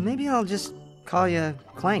 Maybe I'll just call you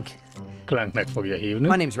Clank. Clanknek fogja hívni.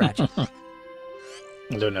 My name's Ratchet.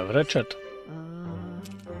 Az ő neve Ratchet.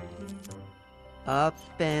 Up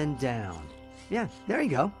and down. Yeah, there you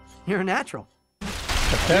go. You're a natural.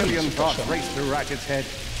 A million thoughts raced through Ratchet's head.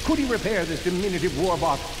 Could he repair this diminutive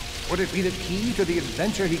warbot? Would it be the key to the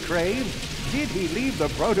adventure he craved? Did he leave the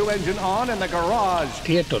proto-engine on in the garage?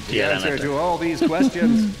 The answer to all these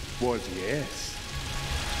questions was yes.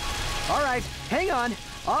 All right, hang on.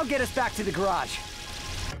 I'll get us back to the garage.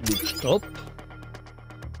 Stop.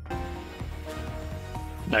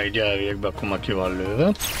 Na így elvigyek be, akkor ki van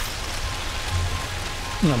lőve.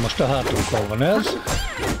 Na most a hátunkon van ez.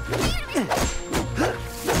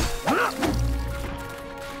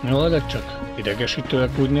 Jó, de csak idegesítőek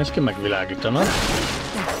úgy néz ki, megvilágítanak.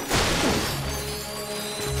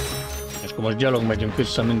 És akkor most gyalog megyünk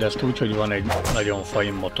vissza mindezt úgy, hogy van egy nagyon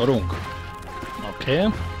fain motorunk. Oké.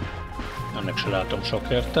 Ennek se látom sok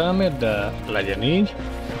értelmét, de legyen így.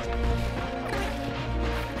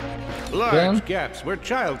 Large gaps were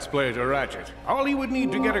child's play to Ratchet. All he would need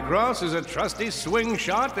to get across is a trusty swing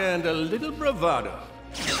shot and a little bravado.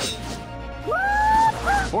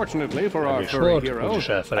 Fortunately for our furry hero,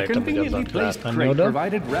 a conveniently placed crate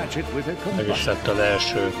provided Ratchet with a combustor. Meg is lett az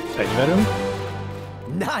első fegyverünk.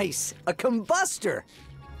 Nice! A combustor!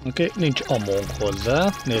 Oké, nincs ammónk hozzá.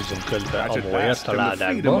 Nézzünk közben ammóért a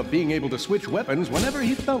ládákba.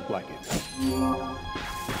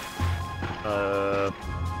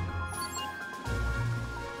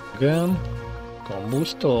 Igen.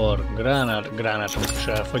 Kombusztor, gránátunk is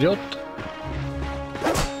elfogyott.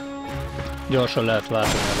 Gyorsan lehet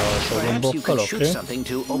váltani az alsó gombokkal, oké.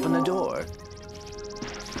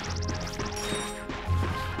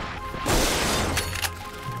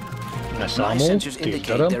 Ne számol, 10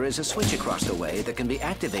 darab.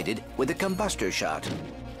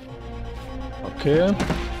 Oké.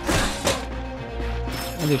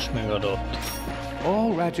 Ez is megadott.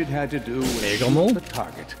 All Ratchet had to do was shoot the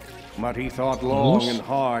target, but he thought long and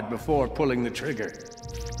hard before pulling the trigger.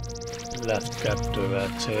 Left 2-vel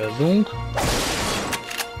célzunk.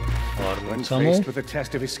 30 When faced with a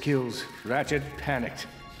test of his skills, Ratchet panicked.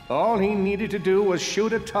 All he needed to do was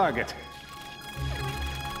shoot a target.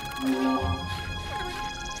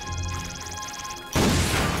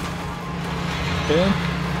 Okay.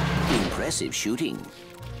 Impressive shooting.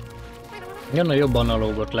 Igen, a jobb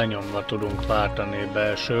analógot lenyomva tudunk váltani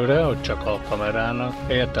belsőre, hogy csak a kamerának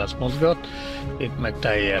érte, azt mozgat. Itt meg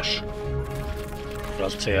teljes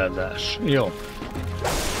az célzás. Jó.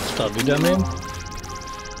 Start üdemény.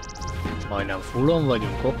 Majdnem fullon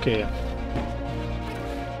vagyunk, oké.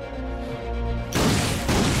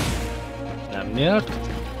 Nem nyert.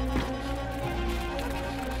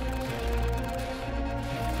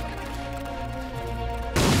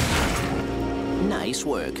 Nice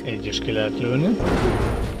work. Így is ki lehet lőni.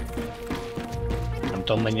 Nem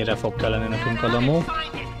tudom, mennyire fog kelleni nekünk a demo.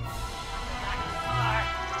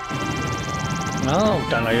 Na,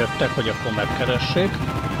 utána jöttek, hogy akkor megkeressék.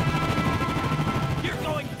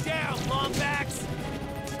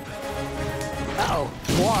 Uh-oh,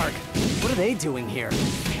 Warg. What are they doing here?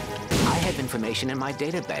 I have information in my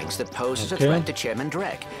databanks that poses a threat to Chairman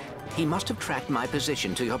Drek. He must have tracked my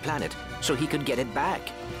position to your planet, so he could get it back.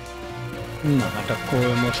 Na, hát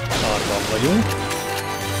akkor most szarban vagyunk.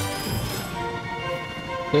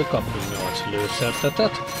 Ő kapunk 8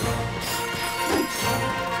 lőszertetet.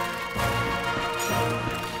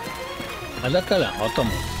 Ezek ellen hatom.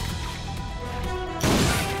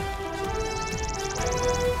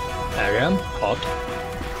 Igen, 6.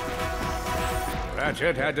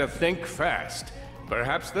 Ratchet had to think fast.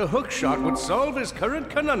 Perhaps the hookshot would solve his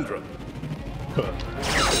current conundrum. Good.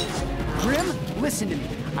 Grim, listen to me.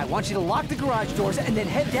 I want you to lock the garage doors and then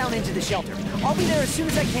head down into the shelter. I'll be there as soon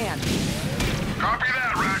as I can. Copy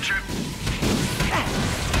that, Ratchet.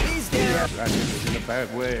 He's there. Ratchet was in a bad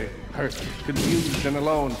way. Hurt, confused, and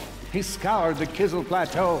alone. He scoured the Kizzle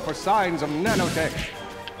Plateau for signs of nanotech.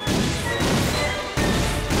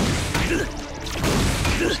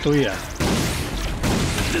 Pusztulják.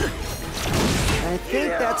 I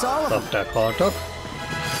think that's all of them. Kapták, haltak.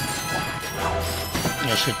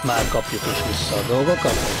 És itt már kapjuk is vissza a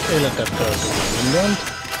dolgokat. Életet töltünk mindent.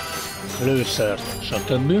 Lőszert,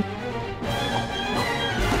 stb.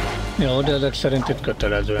 Jó, de ezek szerint itt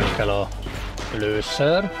kötelezően kell a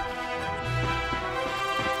lőszer.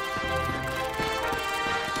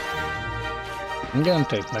 Igen,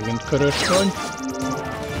 te itt megint körös vagy.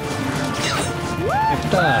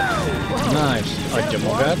 Itt áll. Nice. Adja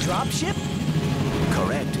magát.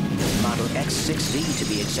 Correct. Model X6V to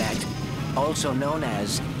be exact. Also known as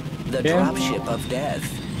the dropship of death.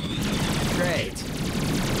 Great.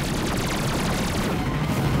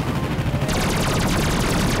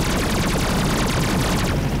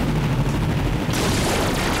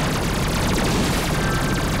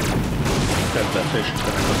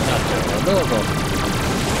 Kezdetésítenek az háttérben a dolgok.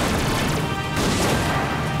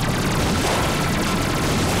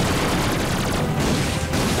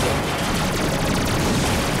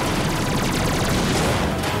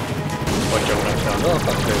 Hogyognak rá az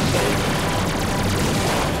alkatrészeit.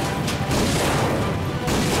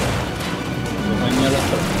 Menj el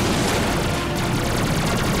lefelé.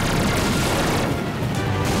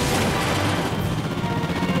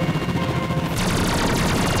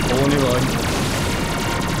 Óni vagy.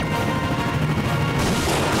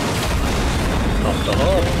 Kapta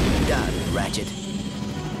hal. Ratchet.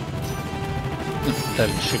 Ez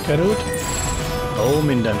is sikerült. Ó,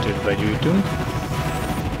 mindent itt begyűjtünk.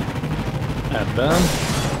 Ebben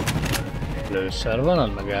lőszer van, az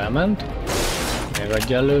meg elment. Még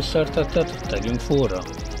adjál lőszertetet, tegyünk fúrra.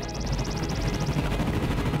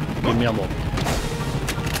 Kimjamok.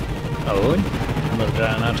 Ahogy, ez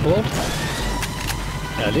gránát volt.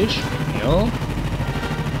 El is, jó.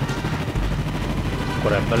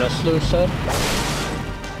 Akkor ebben lesz lőszer.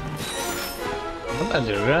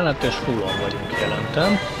 Ezért gránát és fullon vagyunk,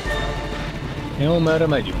 jelentem. Jó, merre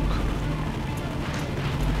megyünk?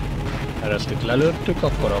 Mert ezt itt lelőttük,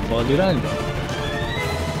 akkor abba az irányba?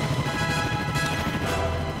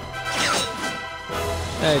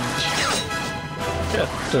 Egy,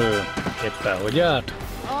 kettő, éppen hogy át.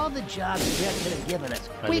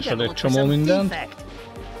 Meg is ad egy csomó mindent.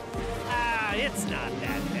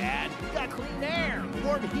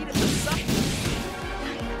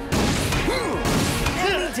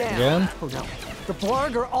 Igen. The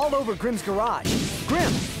Blarg are all over Grimm's garage.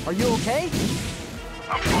 Grimm, are you okay?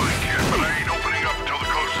 I'm fine, kid, but I ain't opening up until the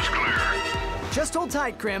coast is clear. Just hold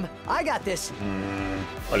tight, Grimm. I got this.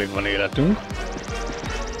 Alig van életünk.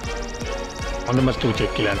 Mondom, ezt úgy,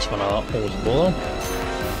 hogy 90 a 20-ból.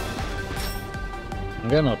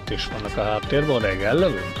 Igen, ott is vannak a háttérben, odaig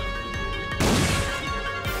ellövünk?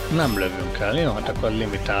 Nem lövünk el, jó? Hát akkor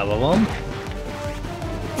limitálva van.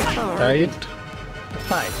 Te itt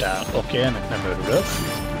fájtál. Oké, ennek nem örülök.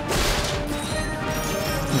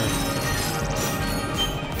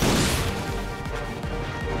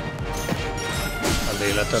 Az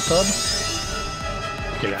életet ad.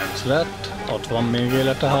 9 lett. Ott van még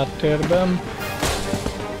élet a háttérben.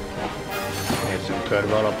 Nézzünk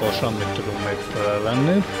körbe alaposan, mit tudunk még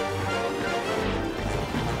felvenni.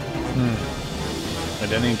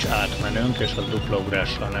 De nincs átmenőnk, és a dupla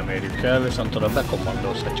ugrással nem érjük el, viszont oda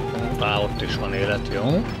bekommandózhatjuk. Ott is van élet,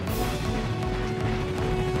 jó?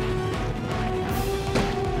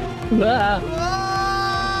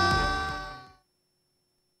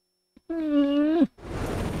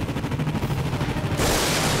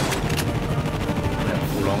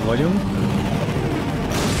 Fullon vagyunk.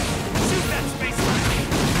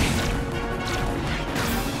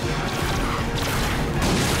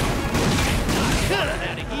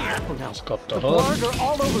 Azt kapta hal.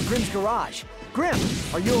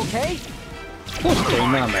 Pusztulj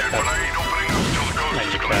már meg, hát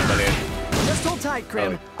menjük el beléd.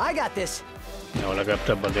 Jó, legalább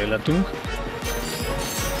több az életünk.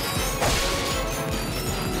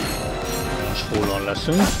 Most fullon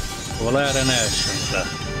leszünk. Vala erre ne essünk le.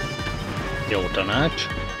 Jó tanács.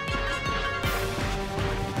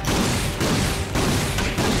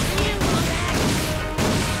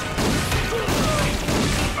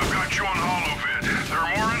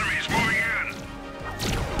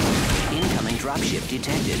 Dropship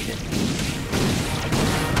detected.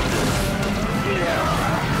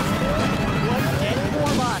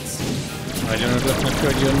 Nagyon örülök neki,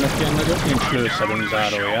 hogy jönnek ilyen nagyok, nincs lőszerünk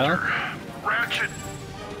zárójel. Ratchet,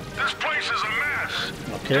 this place is a mess.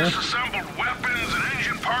 Okay. Disassembled weapons and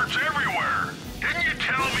engine parts everywhere. Didn't you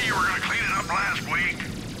tell me you were going to clean it up last week?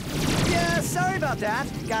 Yeah, sorry about that.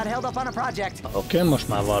 Got held up on a project. Oké, most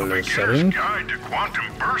már van lőszerünk. Guide to quantum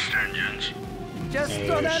burst engines. Just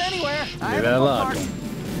throw that anywhere. Mivel váltunk?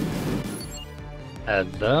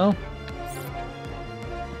 Ezzel.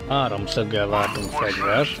 Háromszöggel váltunk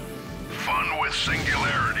fegyvert.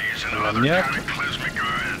 Nem nyert.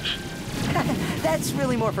 That's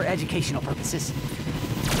really more for educational purposes.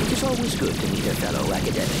 It is always good to meet a fellow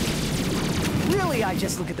academic. Really, I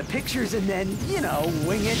just look at the pictures and then, you know,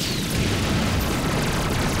 wing it.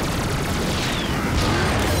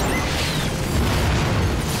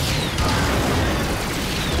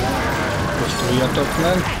 Pusztuljatok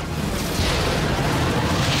meg.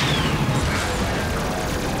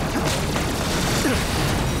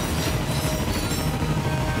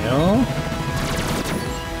 Jó.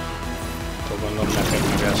 Gondolom neked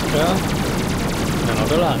meg ezt kell. Nem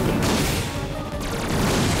oda látunk.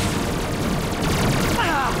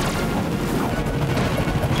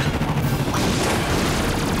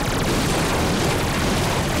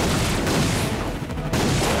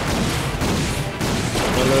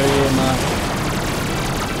 Lőjél már.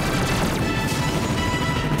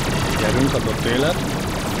 Gyerünk, adott élet.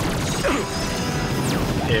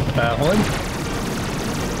 Éppen hogy.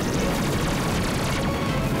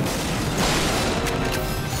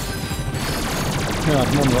 Ja,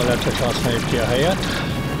 hát mondva lehet, hogy használjuk ki a helyet.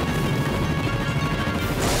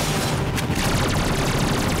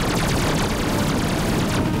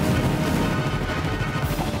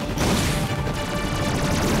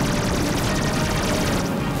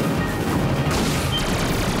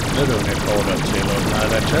 Örülnék, ha oda céloznál,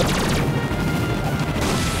 Ratchet.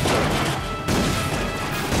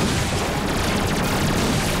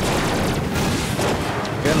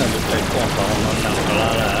 Igen, ez itt egy pont, ahonnan nem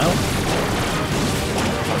talál el.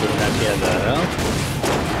 Neki ezzel.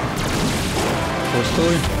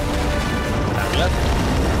 Pusztulj. Nem lett.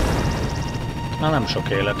 Már nem sok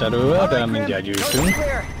életerővel, de mindjárt gyűjtünk.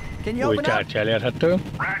 Új kártya elérhető.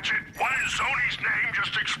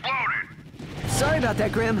 Sorry about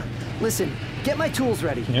that, Grim. Listen, get my tools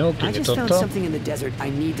ready. I just found something in the desert I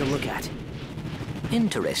need to look at.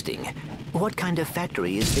 Interesting. What kind of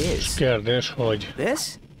factory is this? Kérdés, hogy... This?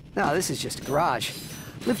 No, this is just a garage.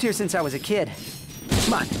 Lived here since I was a kid.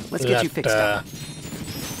 Come on, let's get you fixed up.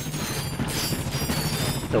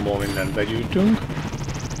 Csomó mindent begyűjtünk.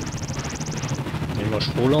 Mi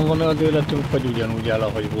most fullon van az életünk, vagy ugyanúgy áll,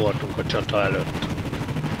 ahogy voltunk a csata előtt?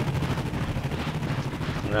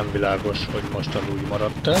 Nem világos, hogy most az úgy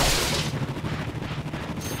maradt-e.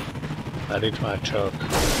 Mert itt már csak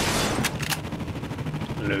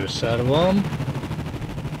lőszer van.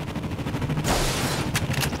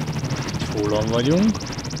 Fullon vagyunk.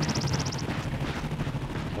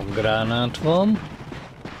 Gránát van.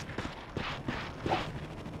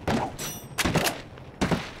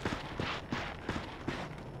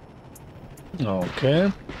 Oké.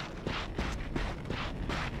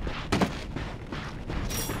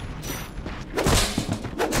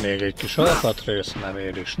 Még egy kis alkatrész, nem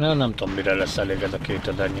ér is. Nem tudom, mire lesz elég ez a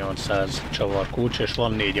 2800 csavarkulcs, és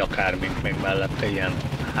van 4 akármink még mellette, ilyen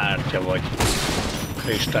hártya vagy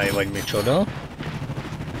kristály vagy micsoda.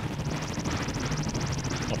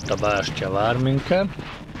 Ott a bástya vár minket.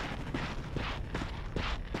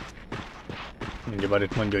 Mindjárt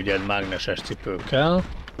itt mondja, hogy egy mágneses cipő kell.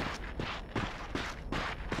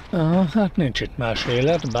 Hát nincs itt más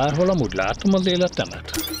élet, bárhol amúgy látom az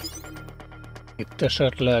életemet. Itt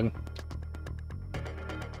esetleg...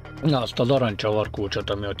 Na, azt az aranycsavarkulcsot,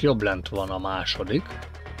 ami ott jobb lent van a második.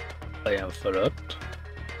 Fejem fölött.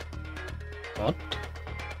 Ott.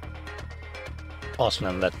 Azt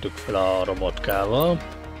nem vettük fel a robotkával.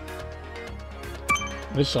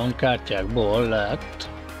 Viszont kártyákból lett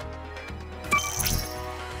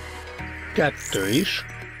 2 is.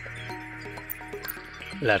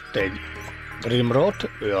 Lett egy Grimrod,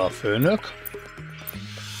 ő a főnök.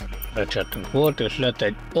 Ratchetünk volt, és lett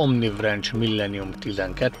egy Omnivranch Millennium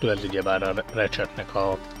 12, ez ugyebár a Ratchetnek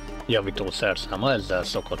a javító szerszáma, ezzel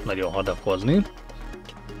szokott nagyon hadakozni.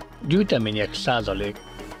 Gyűjtemények százalék,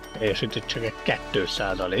 teljesítettsége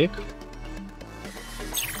 2%.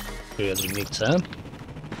 Ez így nice.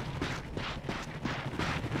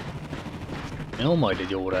 Jó, majd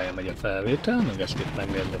egy órája megy a felvétel, meg ezt itt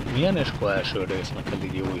megnézzük milyen, és akkor első résznek ez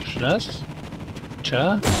így jó is lesz.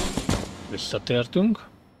 Csá, visszatértünk.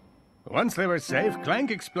 Once they were safe,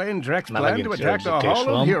 Clank explained Drek's plan to attack the Hall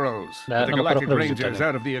of Heroes. With the Galactic Rangers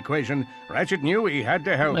out of the equation, Ratchet knew he had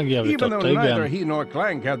to help, even though neither he nor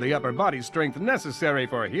Clank had the upper body strength necessary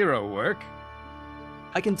for hero work.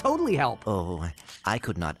 I can totally help. Oh, I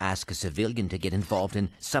could not ask a civilian to get involved in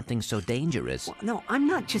something so dangerous. Well, no, I'm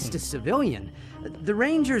not just a civilian. The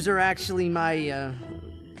Rangers are actually my,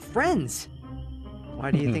 friends.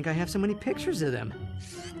 Why do you think I have so many pictures of them?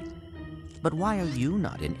 But why are you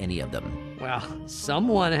not in any of them? Well,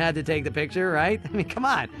 someone had to take the picture, right? I mean, come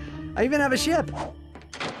on. I even have a ship.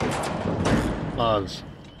 Az.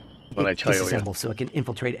 Van egy hajója. Disassemble so I can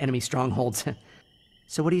infiltrate enemy strongholds.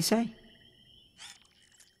 So what do you say?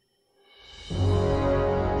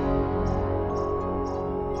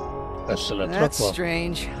 That's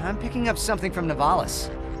strange. I'm picking up something from Navalis.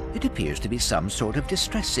 It appears to be some sort of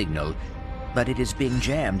distress signal, but it is being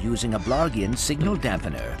jammed using a Blargian signal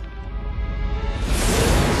dampener.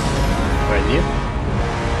 Ennyi.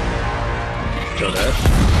 Csodás.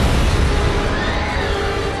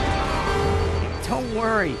 Don't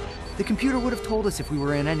worry. The computer would have told us if we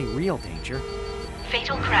were in any real danger.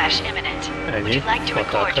 Fatal crash imminent. Would you like to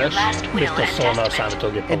record your last will and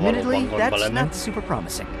testament? Admittedly, that's not super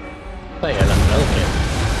promising. Bejelentve, oké.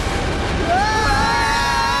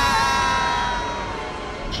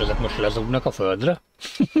 És ezek most lezúgnak a földre?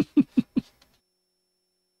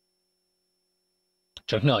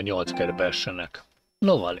 Csak ne a 8 körbe essenek.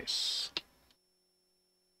 Novalis.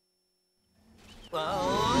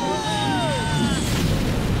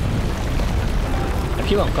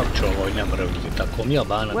 Ki van kapcsolva, hogy nem rögzít, akkor mi a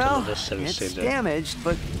bánat az össze-vissza idő? It's damaged,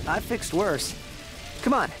 but I fixed worse.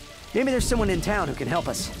 Come on, maybe there's someone in town who can help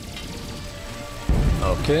us.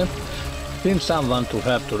 Okay. Find someone to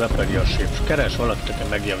help to repair your ship. Keres valakit,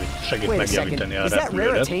 aki segít megjavítani a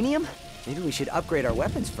repülőt. Ratanium? Maybe we should upgrade our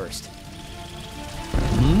weapons first.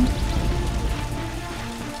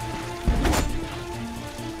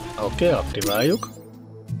 Oké, aktiváljuk.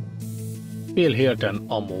 Fill here then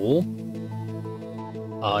ammo.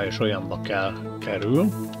 És olyanba kell kerül. I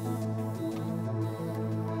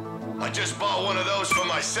just bought one of those for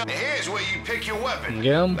myself. Here's where you pick your weapon.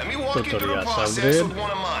 Igen, Let me walk you through the tutorial process upgrade. with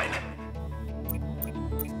one of mine.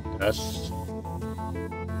 Ez.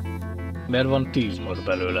 Miért van 10 most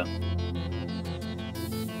belőle?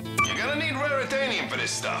 You're gonna need rare Ratanium for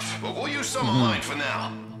this stuff, but we'll use some of mine for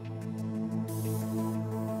now.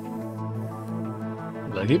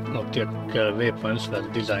 The hypnotical weapons were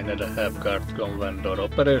designed to help guard gun vendor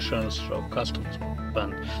operations, so custom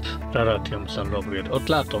and raratiums and upgrade. Ott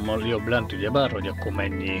látom a jobb lent ugyebár, hogy akkor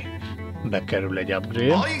mennyi bekerül egy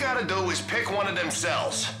upgrade. All you gotta do is pick one of them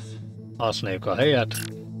cells. Használjuk a helyet.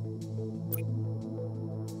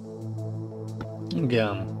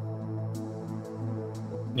 Igen.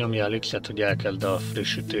 Nyomjál X-et, hogy elkezd a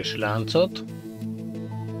frissítési láncot.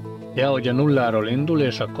 Ja, hogy a nulláról indul,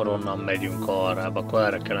 és akkor onnan megyünk arrább, akkor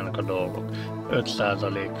erre kellenek a dolgok.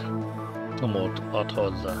 5% tomót ad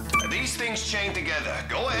hozzá.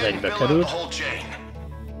 Ez egybe került.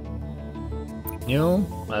 Jó,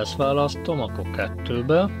 ezt választom, akkor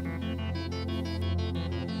 2-be.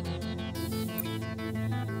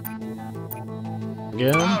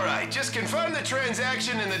 Igen.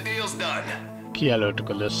 Kijelöltük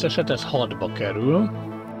az összeset, ez 6-ba kerül.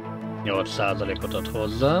 8%-ot ad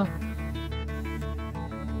hozzá.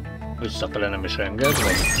 Visszafele nem is enged,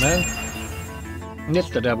 vagy meg.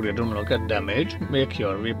 Instead upgrade unlock damage, make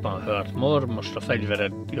your weapon hurt more. Most a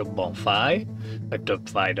fegyvered jobban fáj, vagy több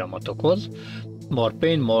fájdalmat okoz. More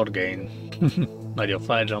pain, more gain. Nagyobb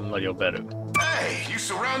fájdalom, nagyobb erő. Hey, you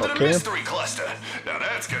surrounded a mystery cluster. Now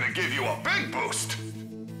that's gonna give you a big boost.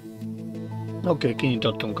 Oké,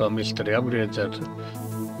 kinyitottunk a mystery upgrades-et.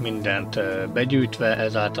 Mindent begyűjtve,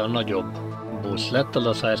 ezáltal nagyobb boost lett,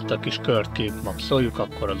 azaz ha ezt a kis kört kimaxoljuk,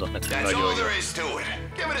 akkor az nekünk nagyon jó.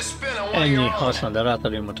 Ennyi, használd a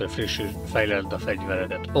rátadémot, hogy frissül, fejleszd a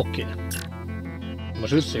fegyveredet. Oké.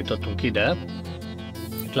 Most visszajutottunk ide.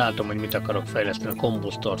 Itt látom, hogy mit akarok fejleszteni, a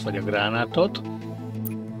kombusztort vagy a gránátot.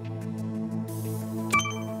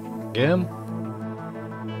 Igen.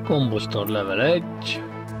 Kombusztor level 1.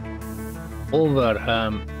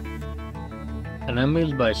 Overhelm.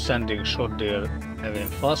 Enemies by sending shot their even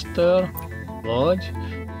faster, vagy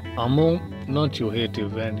ammo, not you hate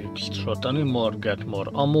it when you shot anymore, get more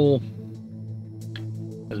ammo.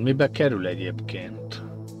 Ez mibe kerül egyébként?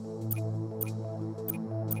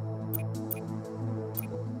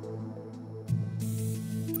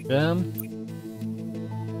 Igen.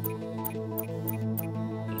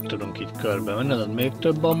 Tudunk így körbe menni, ez még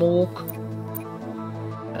több ammók.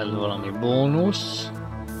 Ez valami bónusz.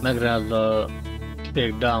 Megrázd a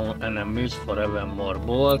take down enemies for even more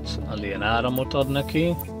bolts, az ilyen áramot ad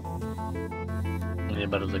neki.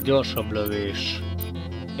 Ugyebár az a gyorsabb lövés.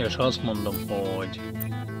 És ha azt mondom, hogy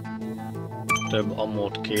több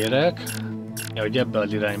ammót kérek, ja, hogy ebbe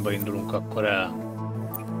az irányba indulunk, akkor el.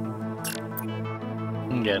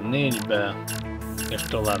 Igen, 4-be, és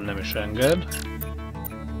tovább nem is enged.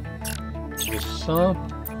 Vissza.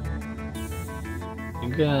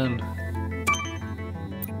 Igen.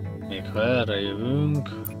 Még ha erre jövünk,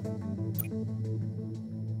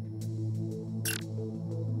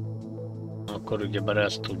 akkor ugyebár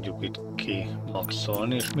ezt tudjuk itt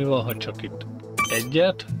kimaxolni, és mi van, ha csak itt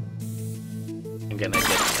egyet? Igen,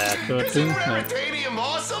 egyet elköltünk, mert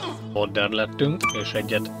modder lettünk, és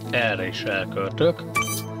egyet erre is elköltök.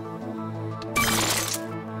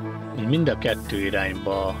 Mind a kettő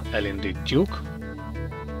irányba elindítjuk.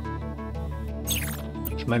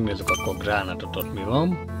 És megnézzük akkor gránátot, ott mi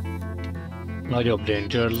van. Nagyobb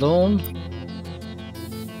danger zone.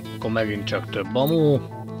 Akkor megint csak több ammo.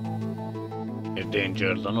 És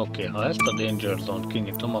danger zone, oké. Ha ezt a danger zone-t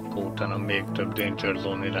kinyitom, akkor utána még több danger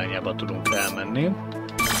zone irányába tudunk elmenni.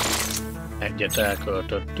 Egyet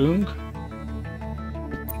elköltöttünk.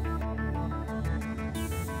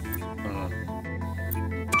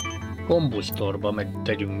 Kombusztorba meg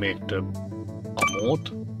tegyünk még több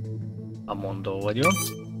amót. Amondó vagyok.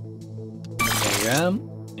 Igen,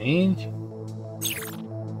 így.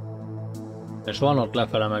 És van ott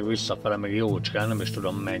lefele meg visszafele meg jócskán, nem is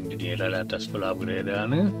tudom mennyire lehet ezt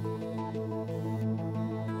felupgrade-elni.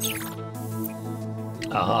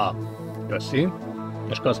 Aha, köszi.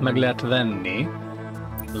 És akkor azt meg lehet venni.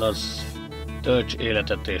 Az tölts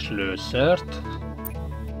életet és lőszert.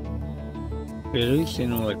 Például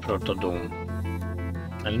színű vagy protodum.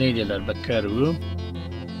 4000-be kerül.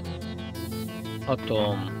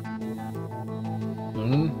 Atom.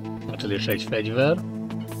 Hát ez is egy fegyver.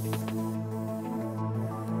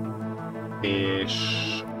 És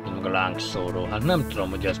meg a lángszóró. Hát nem tudom,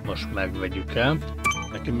 hogy ezt most megvegyük el.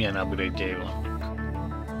 Neki milyen upgrade-jei vannak.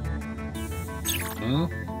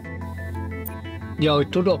 Ja, hogy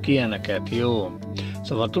tudok ilyeneket, jó.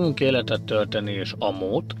 Szóval tudunk életet tölteni és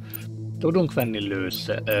amót. Tudunk venni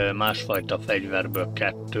másfajta fegyverből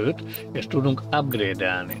 2-t, és tudunk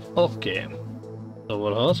upgrade-elni. Oké.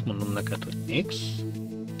 Szóval ha azt mondom neked, hogy nix,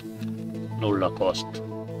 0 cost.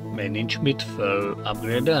 Még nincs mit föl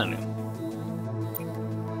upgrade-elni?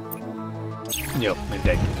 Jó,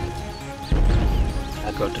 mindegy.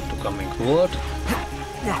 Elköltöttük, amink volt.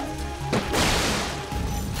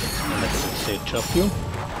 Ezt szétcsapjuk.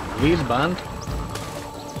 Vízbánt.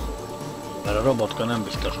 Mert a robotka nem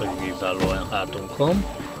biztos, hogy vízálló olyan hátunkon.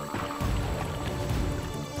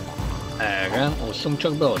 Igen, osszunk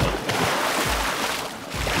csak be oda.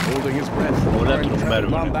 Holding his breath, Ó, le tudunk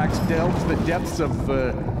merülni. Lombax delves the depths of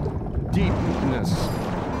deepness.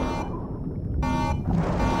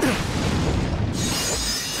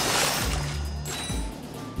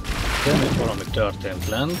 De még valami történt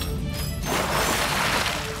lent.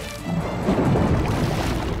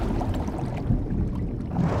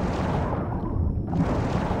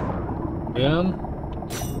 Igen.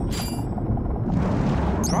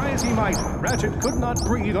 Try as he might, Ratchet could not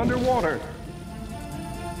breathe underwater.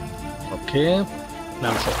 Oké.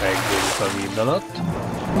 Nem sokáig bírjuk a víz alatt.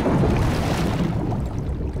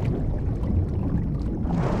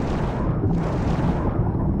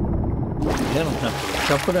 Igen, ott nem tudunk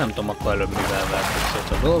csapni, nem tudom, akkor előbb mivel vertük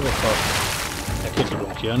szét a dolgokat. Neki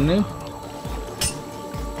tudunk jönni.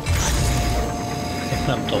 Itt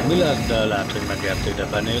nem tudom mi lesz, de lehet, hogy megért ide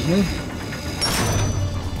benézni.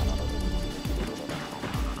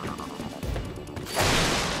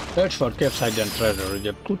 Search for Caves Hidden Treasure,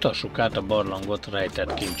 ugye kutassuk át a barlangot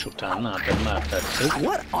rejtett kincs után. Hát ez már tetszik.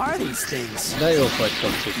 What are these things? De jók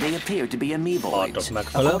vagytok itt. They appear to be amoeboids.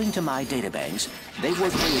 According to my databanks, they were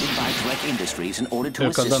created by Drek Industries in order to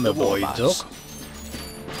assist the warbots.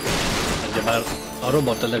 Ugyebár a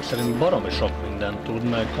robot ezek szerint baromi sok mindent tud,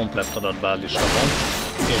 mert komplett adatbázisa van.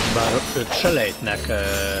 És bár őt selejtnek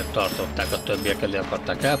tartották, a többiek elé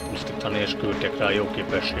akarták elpusztítani, és küldték rá a jó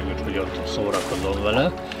képességűt, hogy ott szórakozom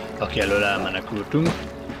vele, aki elől elmenekültünk.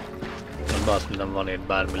 Ebben azt mondom, van itt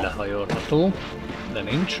bármi lehajolható, de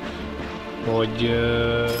nincs. Hogy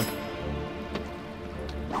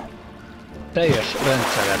teljes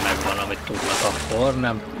rendszeren megvan, amit tudnak akkor,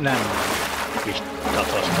 nem kis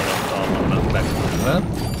tapasztalattal vannak megküldve.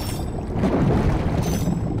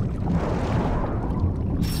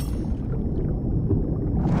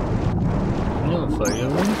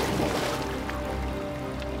 Följövünk.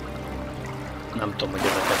 Nem tudom, hogy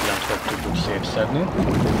ezeket lent hogy tudjuk szétszedni.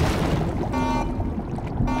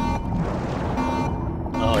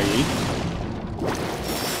 Na így.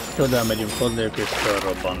 Oda megyünk hozzájuk és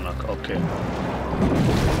felrobbannak. Oké.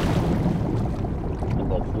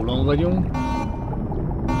 Abban fullon vagyunk.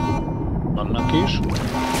 Annak is.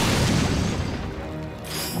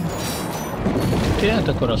 Tehát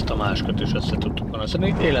akkor azt a másikat is össze tudtuk volna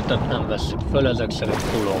szedni. Életet nem vesszük föl, ezek szerint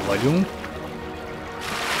fullon vagyunk.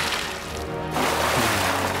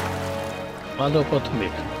 Adok ott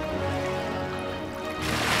mik?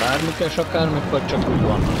 Bármikes akármik, vagy csak úgy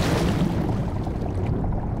vannak.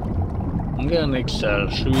 Igen, X-el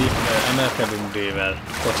emelkedünk, D-vel,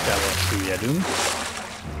 kockával süllyedünk.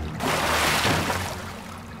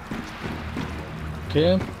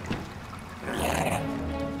 Oké.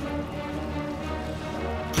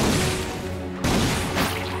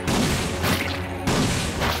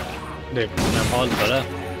 De nem halt bele.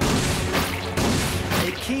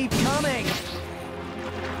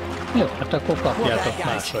 Jó, hát akkor kapjátok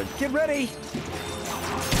máshogy.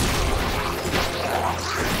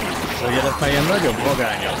 Legyenek már ilyen nagyobb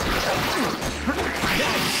vagányok.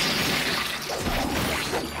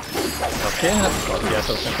 Oké, hát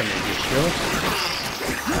kapjátok nekem így is, jó?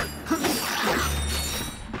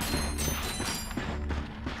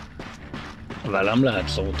 Velem lehet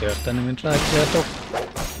szót érteni, mint látjátok.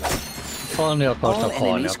 Halni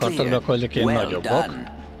akartak, de akkor ezek ilyen nagyobbak.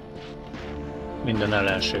 Minden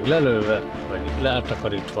ellenség lelőve, vagy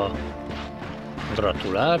letakarítva.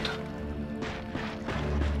 Gratulált.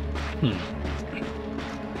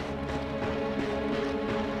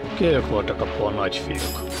 Ők voltak akkor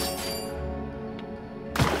nagyfiúk.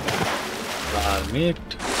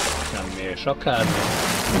 Bármit, semmi és akármi,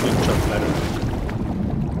 mint csak merülünk.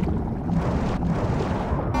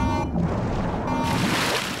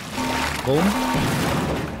 Bum.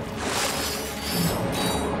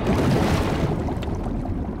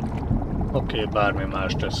 Oké, bármi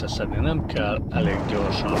mást összeszedni nem kell, elég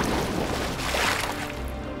gyorsan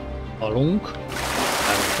halunk,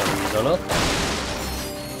 elmint a víz alatt.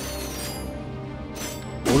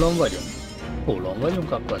 Hullon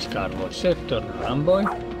vagyunk, akkor ez kár volt széttörni, nem baj.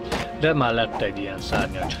 De már lett egy ilyen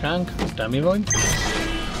szárnyacskánk, te mi vagy?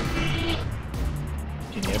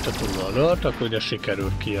 Kinyírt a túloldalt, akkor ugye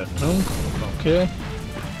sikerült kijöttnünk. Oké.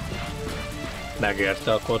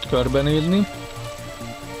 Megérte akkor ott körbenézni.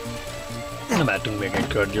 Nem eltünk még egy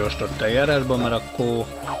kört gyorsított eljárásban, mert akkor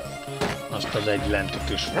azt az egy lentit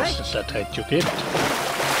is összeszedhetjük itt.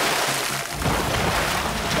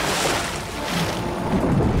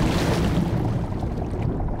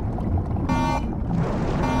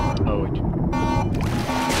 Ahogy.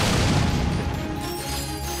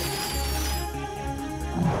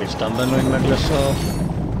 Biztam benne, hogy meg lesz a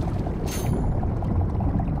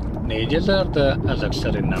 4000, de ezek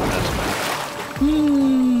szerint nem lesz meg.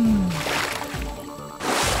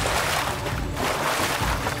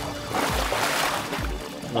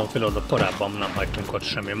 A pillanatban korábban nem hagytunk ott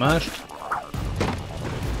semmi mást.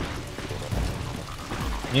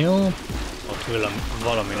 Jó, ott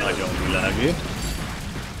valami nagyon világít.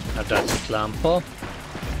 Hát ez itt lámpa.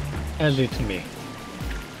 Ez itt mi?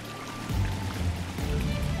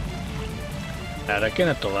 Erre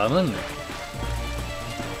kéne tovább menni?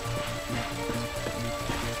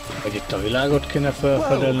 Vagy itt a világot kéne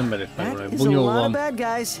felfedelni, mert itt meg valami bunyó van.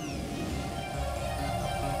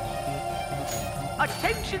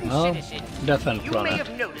 No, different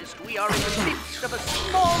planet.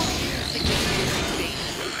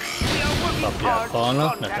 Kapják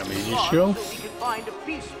halnak, nekem így is jó.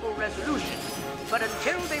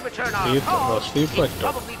 Itt a rossz fiúk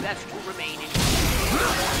vagytok?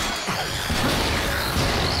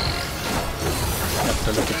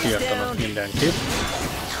 Ettől aki kiirtanak mindenkit.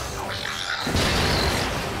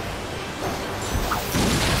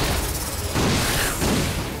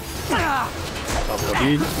 Kapod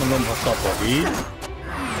így, mondom, ha kapod így.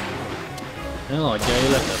 Ja, adja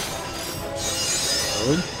életet.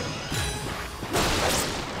 Úgy.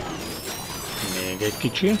 Még egy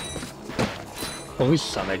kicsi. Akkor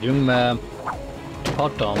visszamegyünk, mert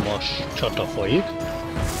hatalmas csata folyik.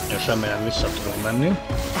 És remélem vissza tudunk menni.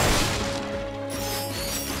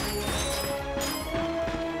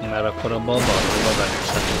 Mert akkor abban a balról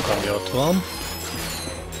benézhetünk, ami ott van.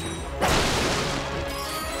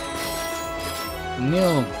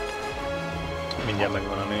 Jó. Mindjárt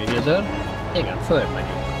megvan a 4000. Igen,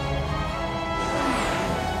 fölmegyünk.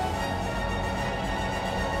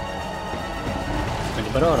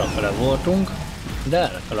 Ugyebár arra fele voltunk, de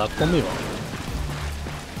erre fele akkor mi van?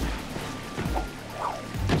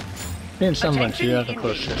 Én szemben csináltak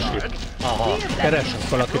összesít. Aha, keresünk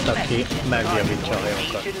valakit, aki megjavítja a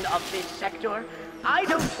hajókat.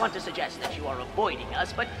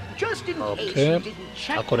 Oké,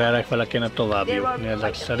 akkor erre fele kéne tovább jutni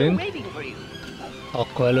ezek szerint.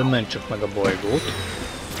 Akkor előbb mentsük meg a bolygót.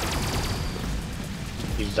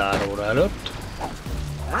 Így záróra előtt.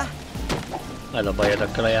 Ez a baj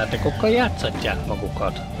ezekkel a játékokkal, játszhatják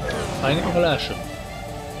magukat. Fájni a első?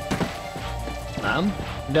 Nem?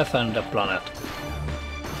 Defend the planet.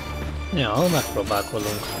 Ja,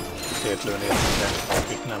 megpróbálkozunk szétlőni ezeket,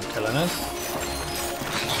 akik nem kellenek.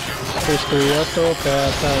 Pusztuljatok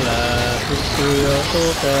elfele,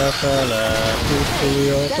 pusztuljatok elfele,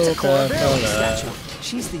 pusztuljatok elfele.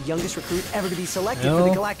 She's the youngest recruit ever to be selected for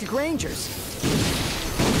the Galactic Rangers.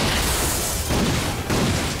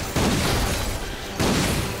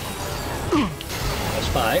 A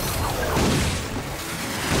spike.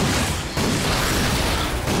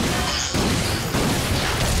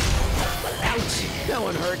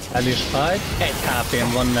 Ez is fáj. 1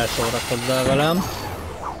 HP-n van, ne szórakozzál velem.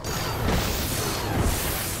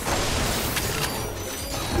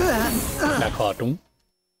 Meghaltunk.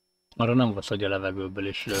 Arra nem volt, hogy a levegőből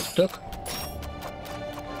is lőttök.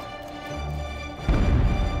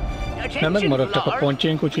 Nem megmaradtak a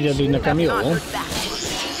pontjaink, úgyhogy ez így nekem jó.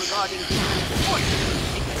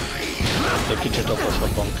 Egy kicsit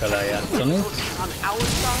okosabban kell eljátszani.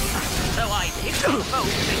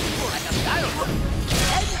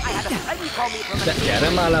 De gyere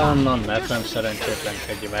már le onnan, mert nem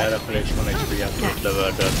szerencsétlenkedj, mert elrepülés van egy hülyen két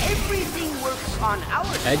lövöldön.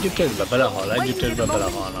 Együttésbe belehal, együttésbe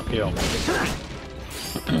belehalnak, jó.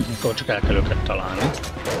 Akkor csak el kell őket találni.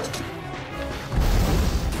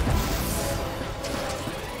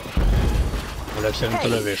 Szerint a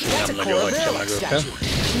lövés nem nagyon hagyja meg őket.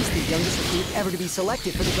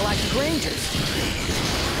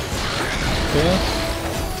 Okay.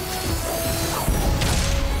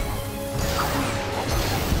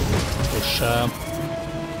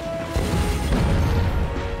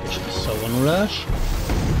 És visszavonulás.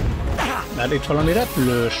 Mert itt valami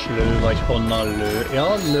repülős lő, vagy honnan lő?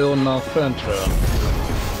 Ja, lő onnan föntről.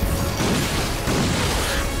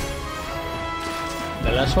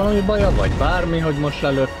 De lesz valami baja, vagy bármi, hogy most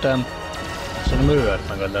lelőttem? Szerintem ő ölt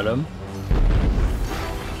meg az előbb.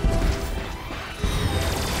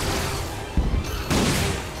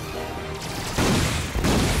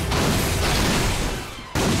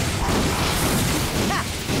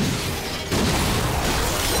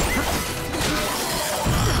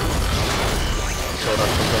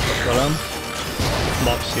 Szórakozzatok velem.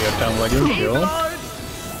 Max értem vagyunk, jó?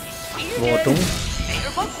 Voltunk.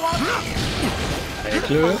 Egy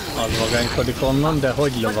lő, az vagánykodik onnan, de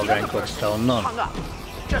hogy lövagánykodsz te onnan?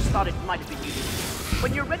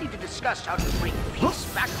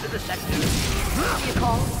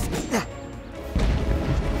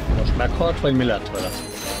 Most meghalt, vagy mi lett vele?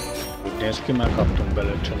 Úgy néz ki, már kaptunk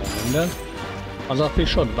belőle csomó mindent. Az a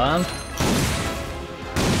fish ott bánt.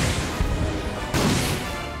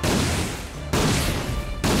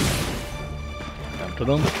 Nem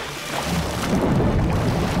tudom.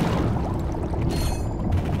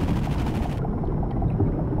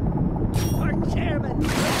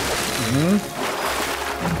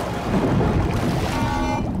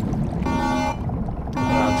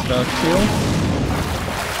 Rácreakció.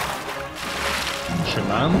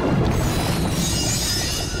 Simán.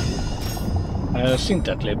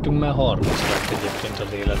 Szintet léptünk, mert 30 lett egyébként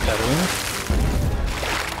az életerőnk.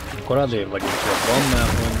 Akkor azért vagyunk jobban, mert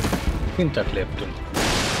hogy szintet léptünk.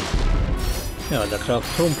 Ja, ezekre a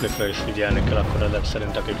krumplikra is figyelni kell akkor ezek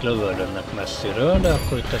szerint, akik lövöldönnek messziről, de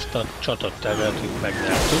akkor itt ezt a csatattárgyat itt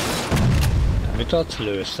megnyertük. Mit adsz?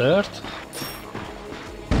 Lőszert.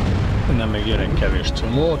 Innen még jön egy kevés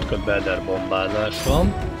cumó, ott kb. Eder bombázás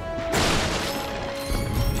van.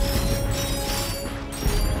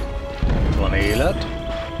 Van élet.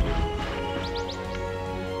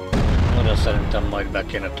 Oda szerintem majd be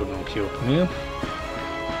kéne tudnunk jutni.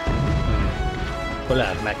 Akkor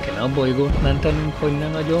lehet meg kéne a bolygót mentenünk, hogy ne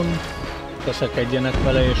nagyon veszekedjenek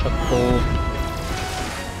vele, és akkor...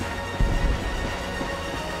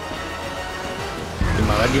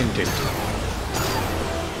 Már megint itt.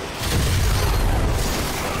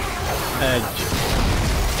 1,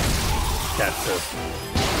 2.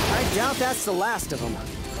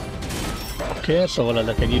 Oké, szóval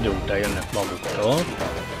ezek egy idő után jönnek maguktól.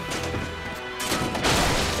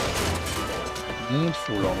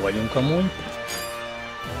 Fullon vagyunk amúgy.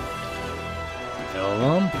 Jó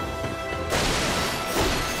van.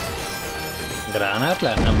 Gránát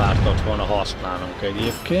lehetne bártott volna használnunk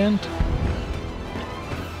egyébként.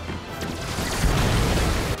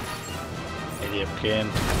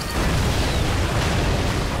 Egyébként.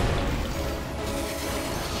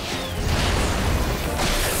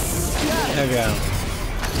 Igen.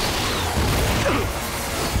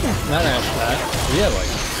 Ne lesz le, ugye vagy?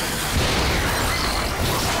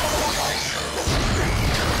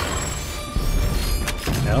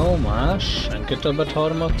 Jó, más. Senki többet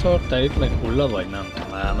harmadszor, te itt meg hulla vagy, nem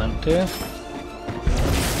tudom, elmentél.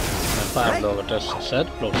 Mert pár dolgot összeszed,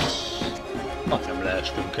 plusz majdnem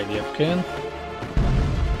leestünk egyébként.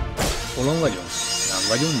 Holon vagyunk? Nem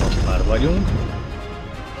vagyunk, most már vagyunk.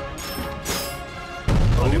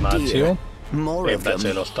 Animáció. Épp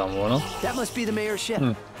becéloztam volna.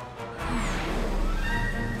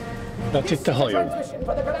 Tehát itt a hajó.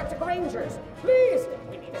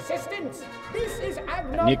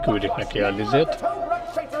 Ennyi küldik neki Eldizét.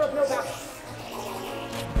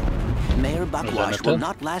 Mayor Buckwash will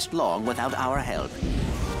not last long without our help.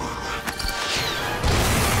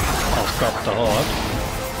 Azt kapta halt.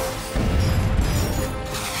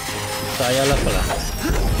 Szálljál lefele?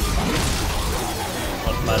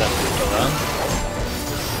 Ott már repül tovább.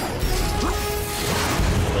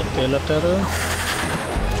 Adott életerő.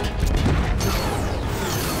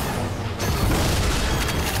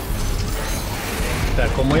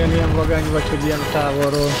 Te komolyan ilyen vagány vagy, hogy ilyen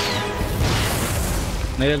távolról?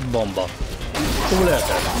 Nézd, bomba.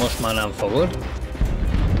 Túlélted? Most már nem fogod.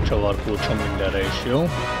 Csavarkulcsom mindenre is jó.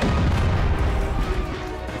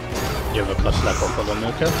 Jövök, azt lepakolom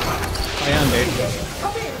őket. Ajándék.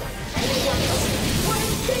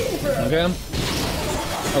 Igen.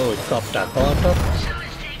 Ahogy kapták, haltak.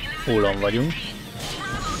 Hullon vagyunk.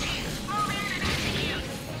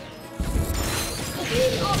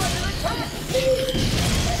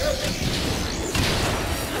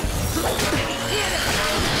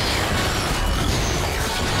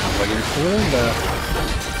 Nem vagyunk hullon, de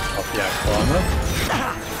kapják, halnak.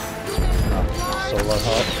 Szóval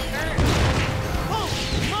ha...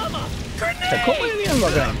 Te komolyan ilyen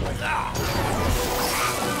vagány vagy?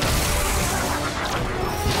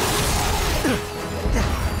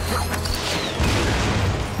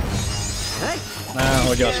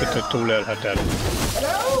 Hogy azt hitt, hogy túlélheted.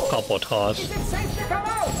 Kapott halsz.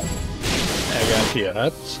 Igen,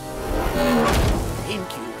 kijöhetsz.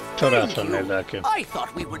 Csodáltan nézel ki.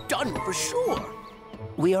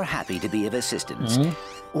 We are happy to be of assistance.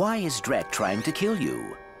 Why is Drek trying to kill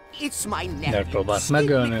you? It's my nephew,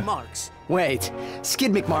 megölni. Wait,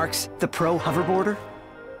 Skid McMarks, the pro hoverboarder?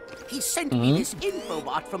 He sent me this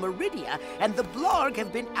infobot from Iridia, and the Blarg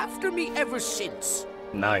have been after me ever since.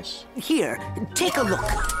 Nice. Here, take a look.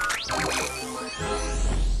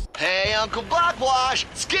 Hey, Uncle Blackwash!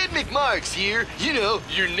 Skid McMarks here. You know,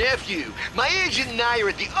 your nephew. My agent and I are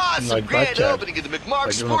at the awesome grand opening of the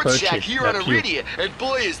McMarks Sports Shack here on Iridia, and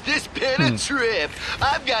boy, is this been a trip.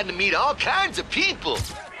 I've gotten to meet all kinds of people.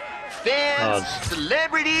 Fans,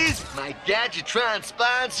 celebrities, my Gadgetron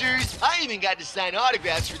sponsors. I even got to sign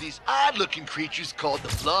autographs for these odd-looking creatures called the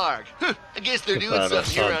Blarg. I guess they're doing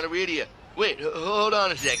something here on Iridia. Wait, hold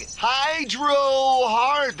on a second. Hydro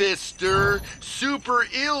Harvester Super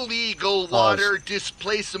Illegal Water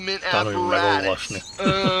Displacement Apparatus.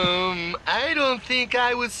 I don't think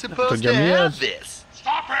I was supposed to have this.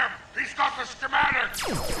 Stop him! He's got the schematics!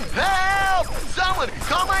 Help! Someone!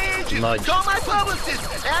 Call my agent! Call my publicist!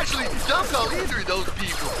 Actually, don't call either of those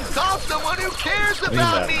people. Call someone who cares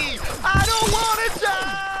about me! I don't want to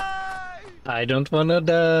die! I don't want to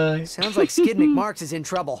die. Sounds like Skid McMarks is in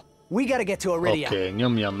trouble. We gotta get to Iridia. Oké,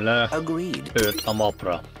 nyomjam le őt a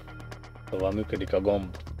mapra. Szóval működik a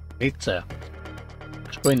gomb. Vicce?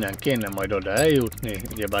 És innen kéne majd oda eljutni.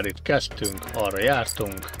 Ugyebár itt kezdtünk, arra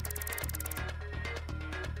jártunk.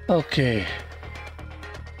 Oké.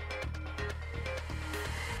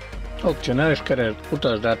 Opcionális keret,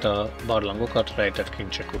 utasd át a barlangokat rejtett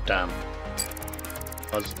kincsek után.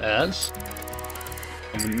 Az ez.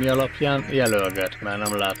 Mi alapján jelölget, mert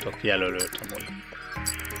nem látok jelölőt amúgy.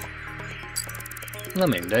 Na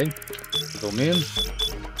mindegy. Zoom in.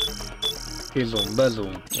 Kizum,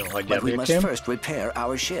 bezum. Jó, hagyjál békén.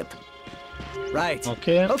 Right.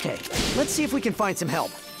 Okay. Okay. Let's see if we can find some help.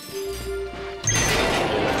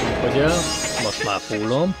 Hogy el. Most már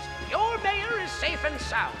fullom. Your mayor is safe and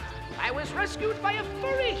sound. I was rescued by a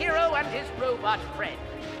furry hero and his robot friend.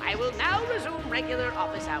 I will now resume regular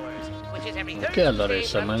office hours, which is every Thursday. Ez a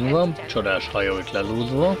része megvan. Csodás hajó itt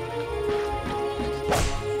lelúzva.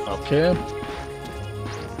 Oké.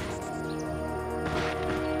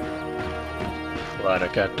 Várra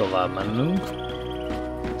kell tovább mennünk.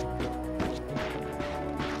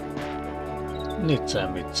 Nicce.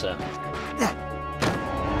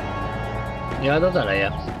 Jár az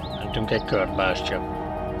eleje. Mentünk egy kört, bástya.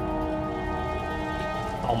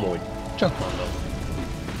 Amúgy. Csak mondom.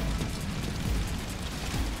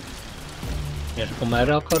 És akkor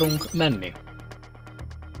merre akarunk menni?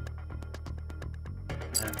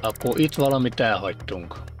 Akkor itt valamit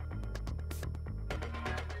elhagytunk.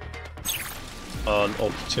 Az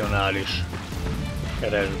opcionális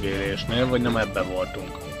keresgélésnél, vagy nem ebbe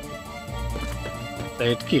voltunk. De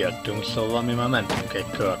itt kijöttünk, szóval mi már mentünk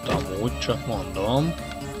egy kört amúgy, csak mondom.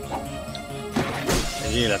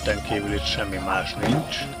 Egy életen kívül itt semmi más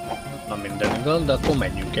nincs. Na minden igaz, de akkor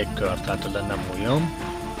menjünk egy kört, hát de nem újjon.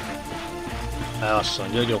 Mert azt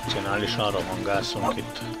mondja, hogy opcionálisan rohangászunk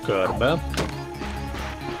itt körbe.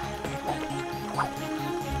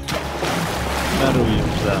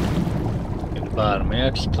 Merüljünk le. Bármi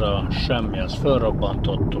extra, semmi, azt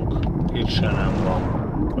felrobbantottuk, itt se nem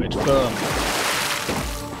van, itt föl.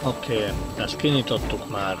 Oké, ezt kinyitottuk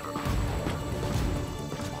már.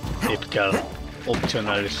 Itt kell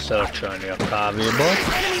opcionális search-ölni a kávéba.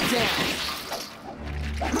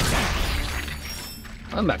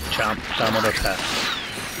 Megtámadott el.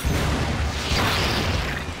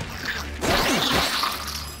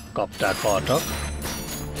 Kapták, haltak.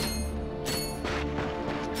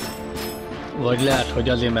 Vagy lehet, hogy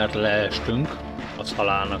azért, mert leestünk, az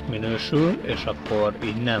halálnak minősül, és akkor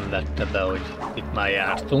így nem vette be, hogy itt már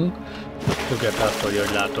jártunk. Függetlenül,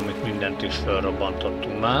 hogy látom, itt mindent is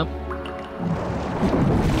felrobbantottunk már.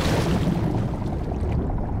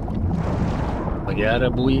 Vagy erre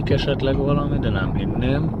bújik esetleg valami, de nem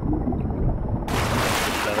hinném.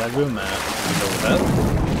 Levegő, mert jó lett.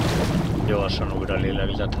 Gyorsan újra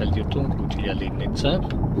lélegzethez jutunk, úgyhogy ez így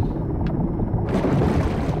niccebb.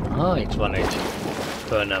 Itt van egy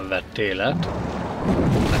föl nem vett élet.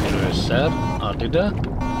 Meg lőszer, add ide.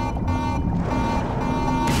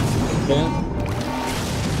 Okay.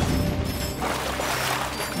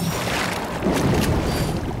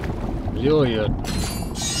 Jól jött.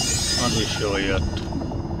 Az is jól jött.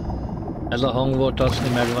 Ez a hang volt az,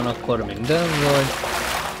 hogy megvan akkor minden, vagy?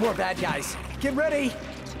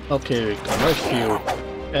 Oké, itt a nagy fiú.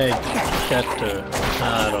 1, 2,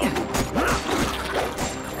 3,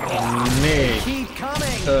 4,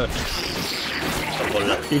 5. Abból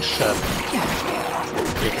lett kisebb.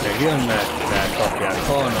 Itt még jönnek, elkapják,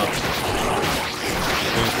 halnak.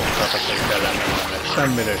 Nincs hogy belemennek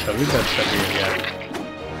semmire, és a vizet se bírják.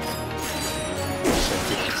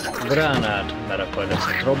 Gránát, mert akkor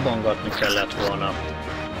ezt robbangatni kellett volna.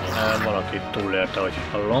 Valaki túlélte, hogy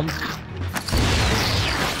hallom.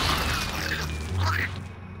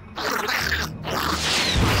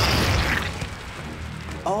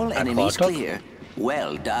 All enemies clear.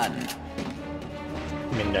 Well done.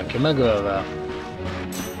 Mindenki megölve.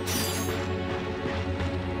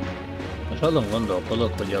 És azon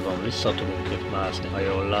gondolkodok, hogy azon vissza tudunk itt mászni, ha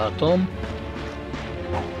jól látom.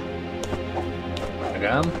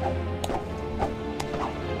 Megám.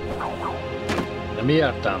 De mi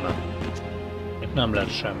értelme? Itt nem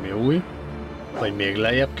lett semmi új. Vagy még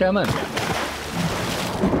lejjebb kell menni?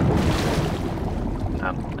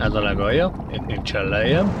 Nem, ez a legalja. Itt nincsen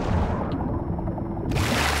lejjebb.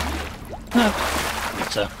 Hát,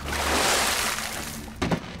 vicce.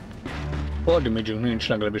 Fordimidzsünk nincs,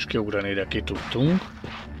 legalábbis kiugrani ide ki tudtunk.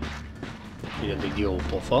 Így eddig jó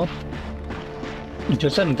pofa.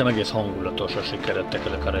 Úgyhogy szerintem egész hangulatosra sikeredtek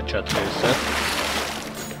ezek a Ratchet részek.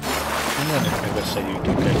 Minden itt még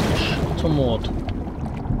összegyűjtünk egy kis comót.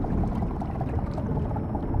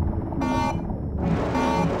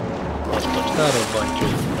 Azt ott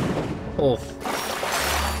felrobbantjuk. Off.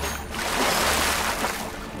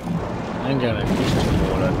 Engem egy kis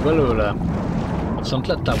comó lett belőle. Viszont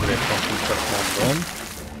lett upgrade pont, csak mondom.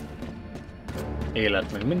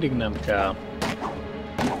 Élet még mindig nem kell.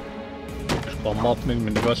 A map még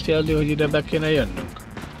mindig azt jelzi, hogy ide be kéne jönnünk.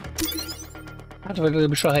 Hát vagy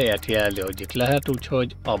legalábbis a helyet jelzi, hogy itt lehet,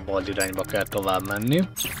 úgyhogy abba az irányba kell tovább menni.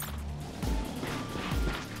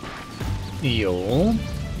 Jó.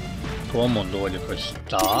 Akkor mondó vagyok, hogy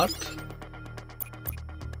start.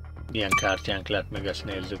 Ilyen kártyánk lett, meg ezt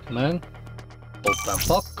nézzük meg. Open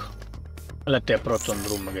pack. Lettél proton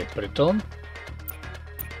drum, meg egy priton.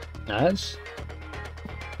 Ez.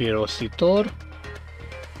 Piroszitor.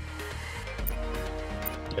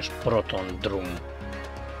 És proton drum.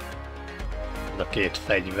 Ez a két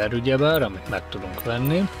fegyver ugyebár, amit meg tudunk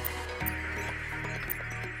venni.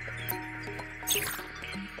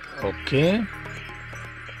 Oké.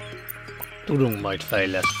 Tudunk majd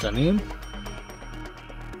fejleszteni.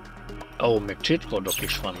 Ó, még cheat code-ok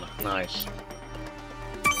is vannak, nice.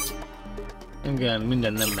 Igen,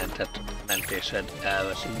 minden nem menthet, mentésed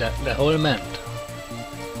elveszik, de hol ment?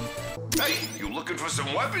 Hey, you looking for some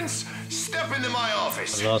weapons? Step into my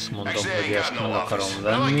office. Az azt mondom, hogy ezt nem akarom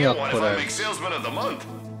venni, akkor ez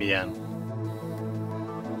ilyen.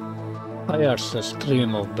 Fires a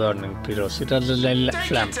stream of burning pyrosit, ez egy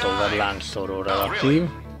flamethrower lángszóró relatív.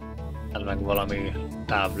 Ez meg valami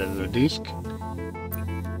távlövő diszk.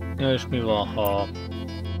 Ja, és mi van, ha...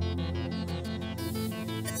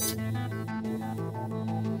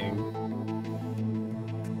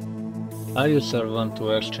 I user want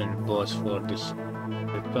to exchange balls for this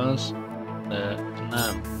weapons?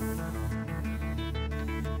 Nem.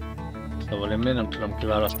 Szóval én miért nem tudom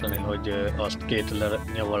kiválasztani, hogy azt 2000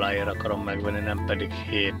 nyavaláért akarom megvenni, nem pedig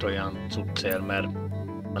 7 olyan cuccér, mert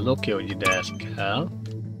az oké, hogy ide ez kell.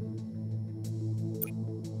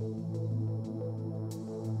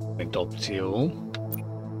 Mint opció.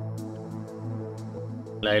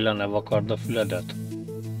 Leila, ne vakard a füledet?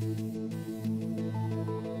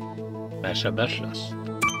 Mert sebes lesz.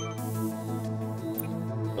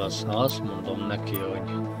 Az, ha azt mondom neki, hogy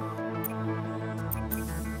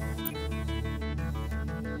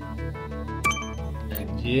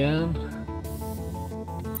Egy ilyen.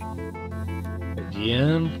 Egy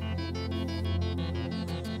ilyen.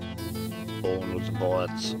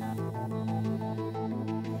 Bónuszbolc.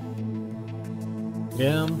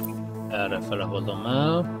 Igen. Errefele hozom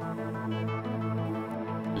el.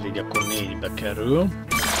 Ez így akkor 4-be kerül.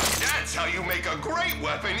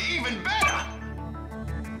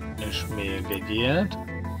 És még egy ilyet.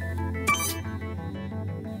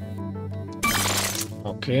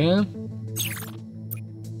 Oké.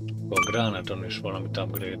 A gránáton is valamit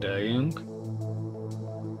upgrade-eljünk.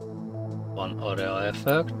 Van area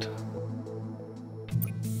effekt.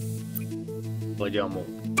 Vagy ammo.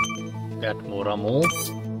 Get more ammo.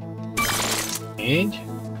 4.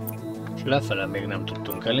 És lefele még nem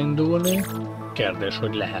tudtunk elindulni. Kérdés,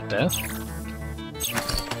 hogy lehet-e.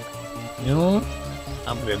 Jó.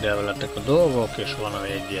 Upgrade-elve lettek a dolgok, és van ami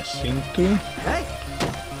egyes szintű.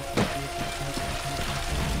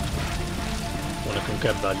 Nekünk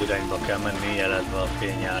ebbe az irányba kell menni, jelezve a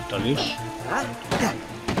fény által is.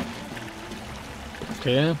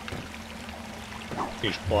 Oké.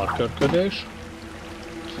 Kis parkörködés.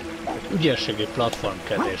 Ügyességi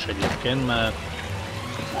platformkedés egyébként, mert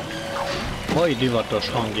mai divatos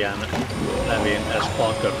hangján levén ezt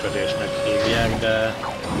parkörködésnek hívják, de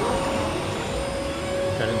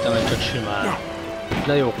szerintem ez csak simán.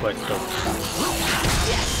 De jók vagytok.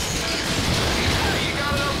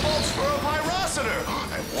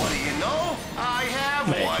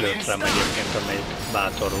 Melyik lőtt rám egyébként, amelyik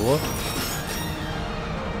bátor volt.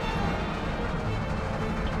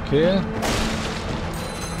 Oké.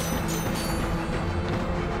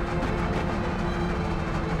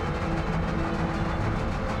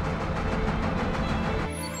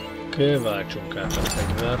 Oké, váltsunk át a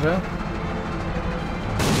fegyverre.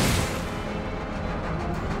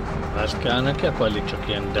 Ez kell nekik, vagy csak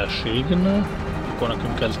ilyen dashing? Akkor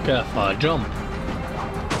nekünk ez kell fall jump.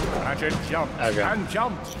 Ratchet jumped and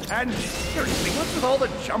jumped and seriously, what's with all the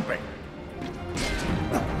jumping?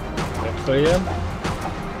 Megföljebb.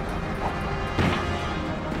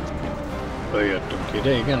 Följöttünk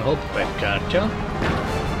ide, igen, hopp, egy kártya.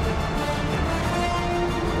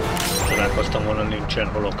 Találkoztam volna, nincsen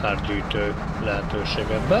holokárgyűjtő lehetőség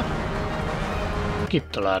ebbe. Kit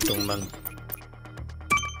találtunk meg?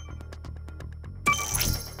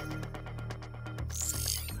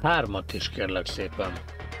 Hármat is kérlek szépen.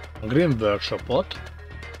 A Green Workshopot.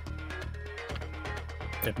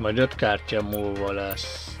 Itt majd 5 kártya múlva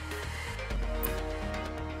lesz.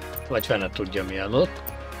 Vagy fene tudja mi az ott.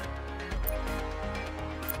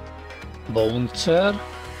 Bouncer.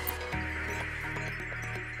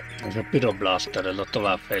 Ez a Pyroblaster, ez a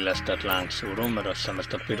továbbfejlesztett lángszúró, mert azt hiszem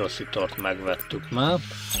ezt a piroszitort megvettük már.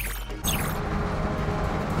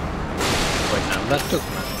 Vagy nem vettük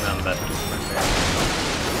meg? Nem vettük meg.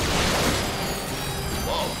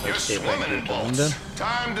 You're swimming in bolts.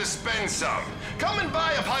 Time to spend some. Come and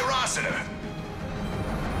buy a pyrocitor.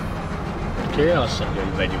 Oké, azt mondja,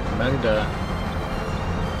 hogy vegyük meg, de...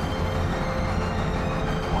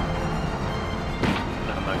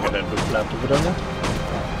 nem engedett duplát ugrani.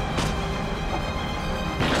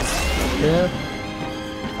 Oké.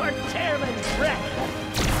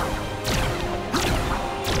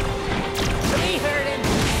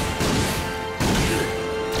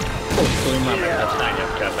 Hogy már meg hát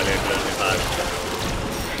hányat kell beléd lőni bárcsak.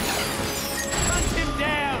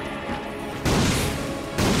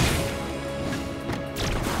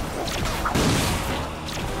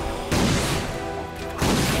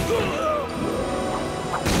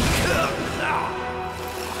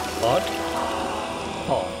 Hat?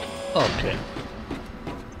 Hat. Oké.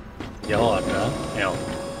 Ja, hatra? Jó.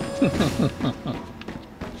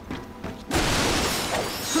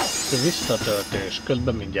 Visszatöltés,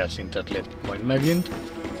 közben mindjárt szintet lépünk majd megint.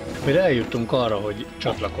 Mire eljutunk arra, hogy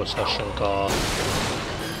csatlakozhassunk a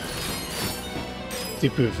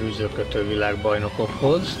cipőfűzőkötő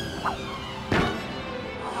világbajnokokhoz.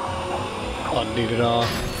 Addigra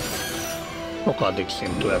sokadik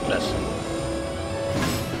szintűek leszünk.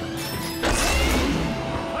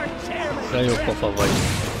 De jó pofa vagy.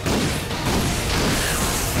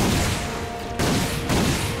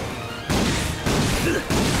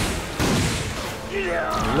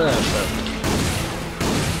 Leesett.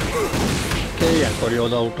 Oké, ilyenkor jó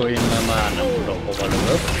az autó, én már nem tudom hova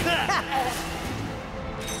lövök.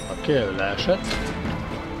 Oké, ő leesett.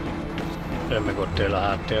 Ő meg ott él a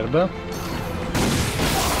háttérbe.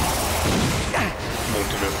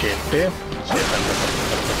 Múlt idő 2P. Szépen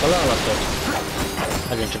bekapcsoltak a találatot.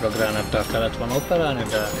 Megint csak a gránáttal kellett volna operálni,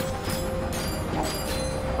 de...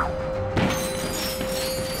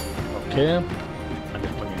 Oké.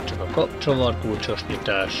 Csavarkulcsos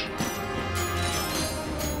nyitás.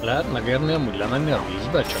 Lehet megérni amúgy lemenni a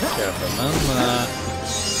vízbe, csak kérdem, nem?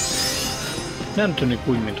 Nem tűnik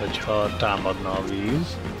úgy, mintha támadna a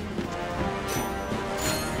víz.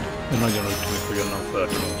 De nagyon úgy tűnik, hogy onnan fel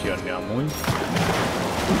tudunk jönni amúgy.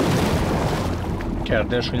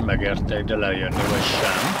 Kérdés, hogy megérte ide lejönni, vagy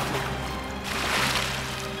sem.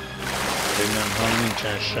 Innen, ha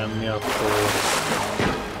nincsen semmi,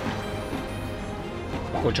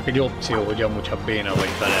 akkor csak egy opció, hogy amúgy, ha béna vagy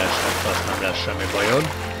beleesett, azt nem lesz semmi bajod.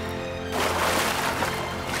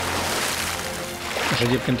 És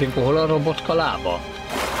egyébként ilyenkor hol a robotka lába?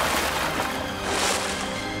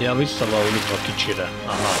 Ja, vissza valahol itt a kicsire.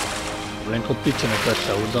 Aha. Ilyenkor picinek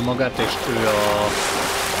összehúzza magát, és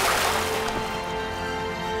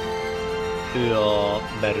ő a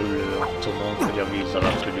berülő opciónk, hogy a víz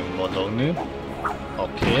alatt tudjunk mozogni.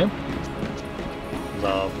 Oké. Ez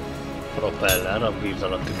a propeller, a víz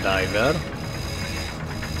alatti diver.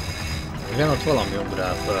 Igen, ott valami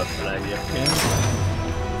ugrál fölfele egyébként.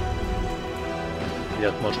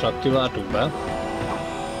 Ilyet most aktiváltuk be.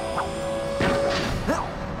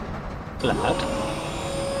 Lehet.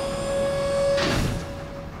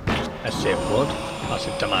 Ez szép volt. Azt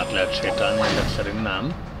hittem át lehet sétálni, de szerint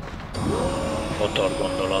nem. Motor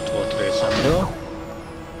gondolat volt részemről.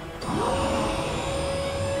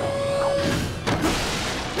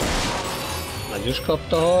 Meg is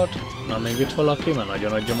kapta halt. Na még itt valaki, mert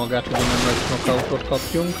nagyon adja magát, hogy nem nagy knockoutot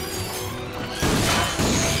kapjunk.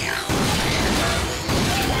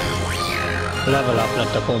 Level up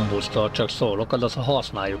lett a combustor, csak szólok, az ha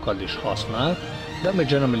használjuk, az is használ.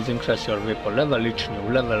 Damage enemies increase your weapon level, each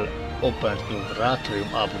new level opens new ratrium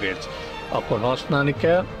upgrades. Akkor használni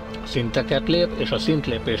kell, szinteket lép, és a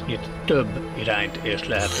szintlépés nyit több irányt és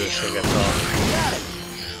lehetőséget a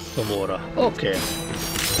szobóra. Oké.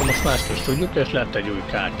 Most mást is tudjuk, és lett egy új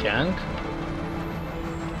kártyánk.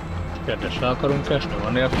 Kérdés, le akarunk esni?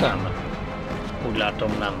 Van értelme? Úgy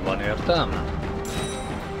látom, nem van értelme.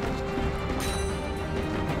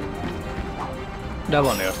 De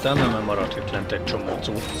van értelme, mert maradt itt lent egy csomó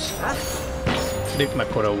cucc. Dick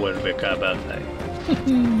mekkora USB kábel fej.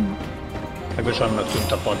 Meg is annak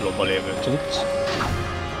tűnt a padlóba lévő cucc.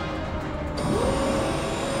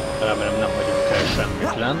 Remélem nem hagyunk el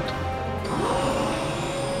semmit lent.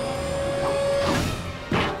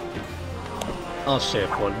 Az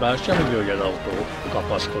szép volt, bár sem úgy, hogy az autó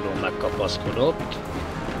kapaszkodó megkapaszkodott.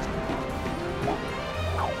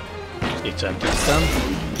 Itt centiztem.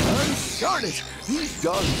 Darn it! These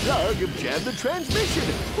dogs dug and jammed the transmission!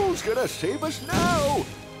 Who's gonna save us now?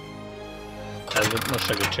 Ez most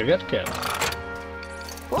segítséget kell?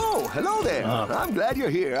 Oh, hello there! I'm glad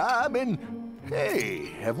you're here.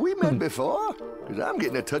 Hey, have we met before? Because I'm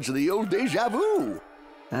getting a touch of the old deja vu.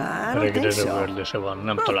 Elég időverdése van,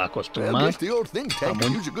 nem találkoztunk már.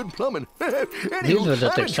 Amúgy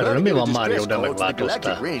vízvezeték szerelő, mi van Mario, de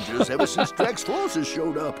megváltoztál?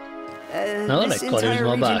 Na, van egy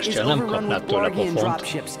karizma bástya, nem kapnád tőle pofont.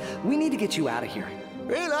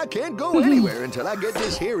 Well, I can't go anywhere until I get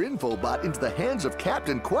this here infobot into the hands of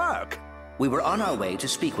Captain Quark. We were on our way to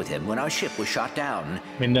speak with him when our ship was shot down.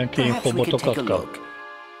 Mindenki infobotokat kap.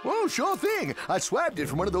 Oh, sure thing. I swapped it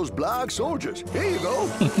from one of those blog soldiers. Here you go.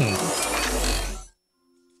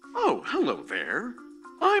 Oh, hello there.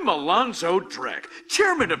 I'm Alonzo Drek,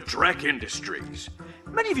 chairman of Drek Industries.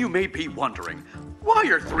 Many of you may be wondering, why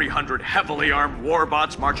are 300 heavily armed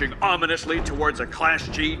warbots marching ominously towards a Class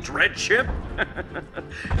G dread ship?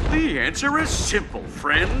 The answer is simple,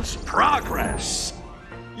 friends. Progress.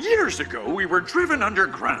 Years ago, we were driven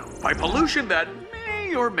underground by pollution that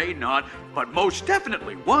may or may not, but most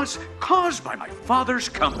definitely was, caused by my father's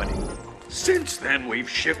company. Since then, we've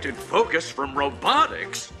shifted focus from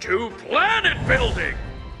robotics to planet building.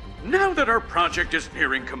 Now that our project is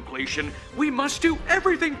nearing completion, we must do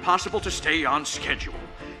everything possible to stay on schedule.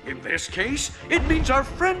 In this case, it means our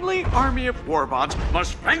friendly army of warbots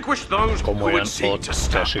must vanquish those who would seek to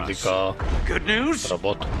stop us. Good news?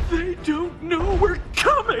 They don't know we're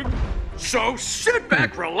coming! So sit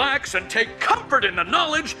back, relax, and take comfort in the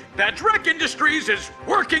knowledge that Drek Industries is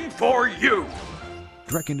working for you!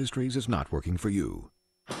 Drek Industries is not working for you.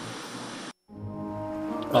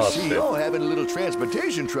 I see you're having a little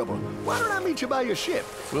transportation trouble. Why don't I meet you by your ship?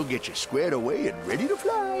 We'll get you squared away and ready to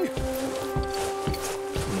fly.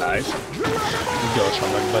 Nice. Gyorsan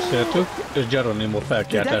megbeszéltük, és Geronimo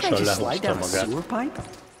felkiáltással lehúzta magát.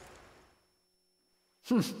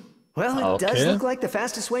 Well, it does look like the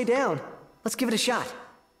fastest way down. Let's give it a shot.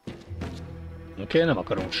 Oké, nem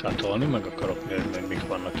akarunk sátolni, meg akarok nézni, hogy mik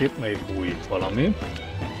vannak itt, mert itt bújik valami.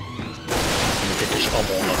 Mondjuk egy kis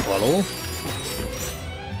amónak való.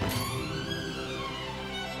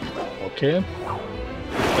 Oké.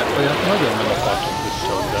 De olyan nagyon nem akartunk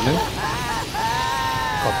visszaugrani.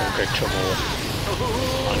 Kapunk egy csomó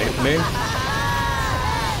anit még.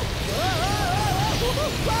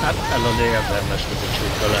 Hát ez azért érdemes, hogy a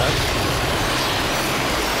csúkba lehet.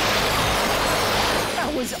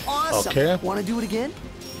 Oké.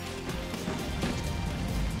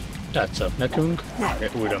 Tetszett nekünk,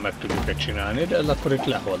 újra meg tudjuk csinálni, de ez akkor itt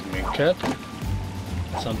lehoz minket.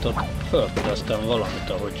 Viszont ott felfedeztem valamit,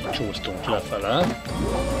 ahogy csúsztunk lefele.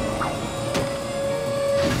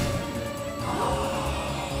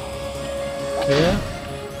 Oké.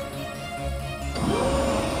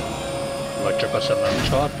 Vagy csak a szemem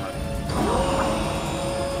csart meg.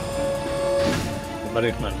 Mert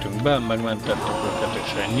itt mentünk be, megmentettük őket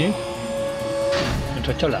és ennyi. Mint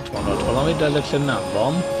hogyha lett volna valami, de ezek szerint nem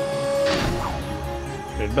van.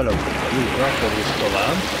 Itt belökünk a lyukra, akkor visz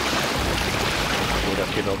tovább. Újra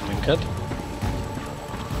kidob minket.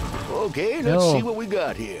 Okay, let's see what we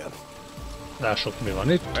got here. Lássuk, mi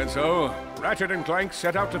van itt. And so, Ratchet and Clank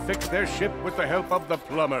set out to fix their ship with the help of the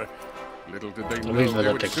plumber. Little did they know they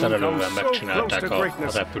would soon come so close to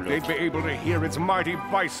greatness, they'd be able to hear its mighty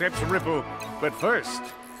biceps ripple. But first,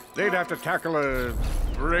 they'd have to tackle a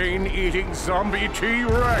brain-eating zombie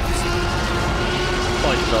T-Rex.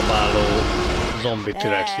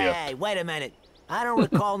 Hey, wait a minute. I don't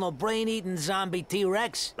recall no brain-eating zombie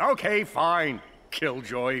T-Rex. Okay, fine.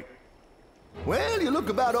 Killjoy. Well, you look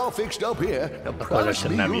about all fixed up here. Now promise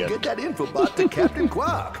me you'll get that infobot to Captain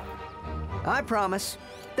Quark. I promise.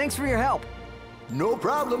 Thanks for your help. No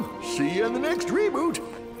problem. See you in the next reboot.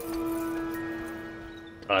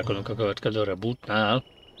 Találkozunk a következő rebootnál.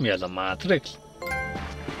 Mi ez a Matrix?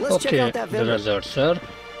 Oké, de reservszer.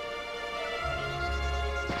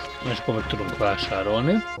 És akkor meg tudunk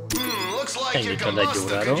vásárolni. Ennyit az 1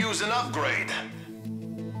 órára.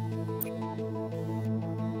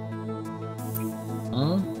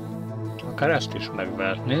 Akár ezt is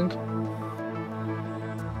megvertnénk.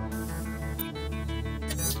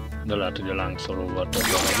 De lehet, hogy a lángszóróval többen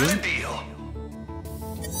megyünk.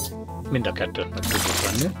 Mind a kettőt meg tudjuk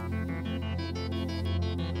venni.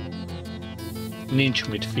 Nincs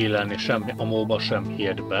mit félelni sem a móba, sem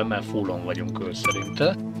hirdbe, mert fullon vagyunk ő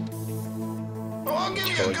szerinte.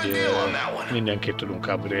 Úgyhogy mindenkit tudunk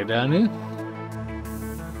upgrade-elni.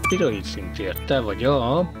 Piroid szintért te vagy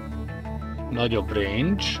a nagyobb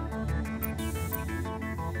range.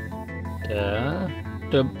 De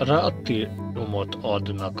több rattirumot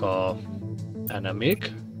adnak a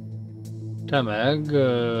enemik. Te meg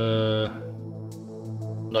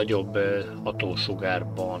nagyobb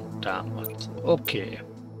hatósugárban támadsz. Oké.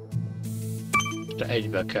 Te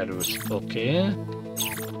egybe kerülsz. Oké.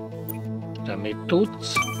 Te mit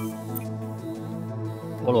tudsz?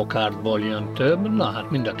 Holokártból jön több. Na hát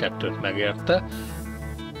mind a kettőt megérte.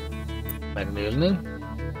 Megnézni.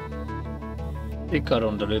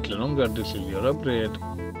 Lycanon the little longer, this is your upgrade.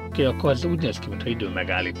 Oké, akkor ez úgy néz ki, mintha idő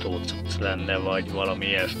megállító cucc lenne, vagy valami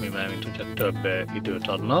ilyesmi, mert mint hogyha több időt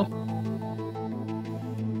adna.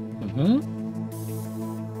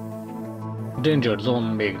 Danger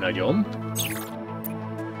Zone még nagyobb.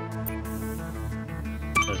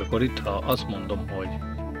 És akkor itt, ha azt mondom, hogy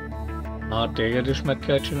na, téged is meg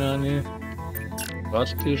kell csinálni,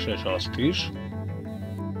 azt is, és azt is,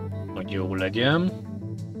 hogy jó legyen.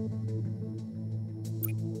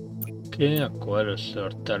 Oké, akkor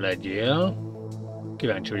először te legyél.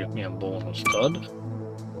 Kíváncsi vagyok, milyen bónuszt ad.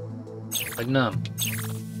 Vagy nem.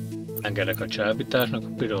 Engedek a csábításnak,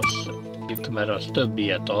 a piros itt, mert az több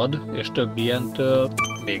ilyet ad, és több ilyentől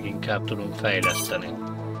még inkább tudunk fejleszteni.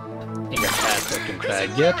 Igen, eltöltünk rá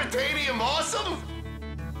egyet.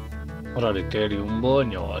 A raditériumból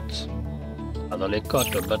 8. Adalékkal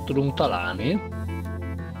többet tudunk találni.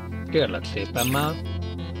 Kérlek szépen már,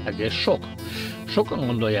 egész sok. Sokan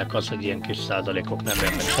gondolják azt, hogy ilyen kis százalékok nem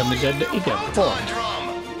érnek semmit, de igen, pont.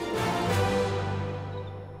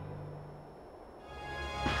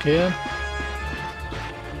 Oké.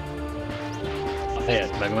 A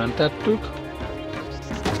helyet megmentettük.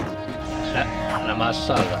 Nem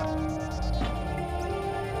ásszál le.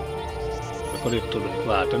 Akkor itt tudunk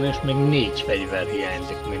váltani, és még 4 fegyver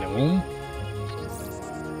hiányzik minimum.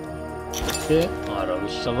 Oké, arra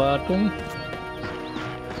visszaváltunk.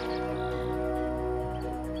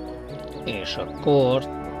 És akkor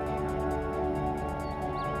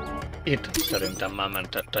itt szerintem már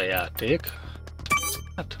mentett a játék.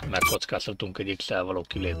 Hát megkockáztatunk egy X-el való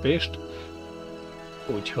kilépést.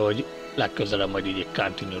 Úgyhogy legközelebb majd így egy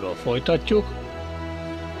continue-ról folytatjuk.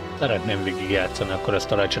 Szeretném végigjátszani akkor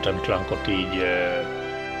ezt a Ratchet Clankot így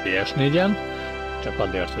PS4-en. Csak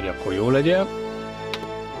azért, hogy akkor jó legyen.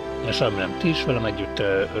 És remélem ti is velem együtt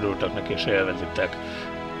örültök neki és élvezitek.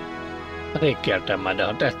 Rég kértem már, de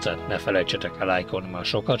ha tetszett, ne felejtsetek el lájkolni, már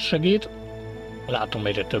sokat segít. Látom,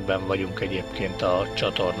 egyre többen vagyunk egyébként a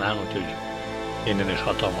csatornán, úgyhogy innen is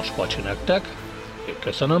hatalmas pacsi nektek.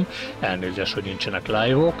 Köszönöm. Elnézést, hogy nincsenek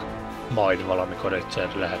live-ok. Majd valamikor egyszer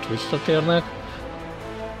lehet visszatérnek.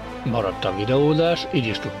 Maradt a videózás, így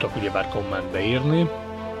is tudtok ugyebár kommentbe írni.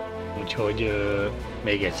 Úgyhogy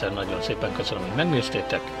még egyszer nagyon szépen köszönöm, hogy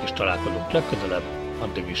megnéztétek, és találkozunk legközelebb.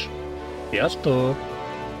 Addig is. Sziasztok!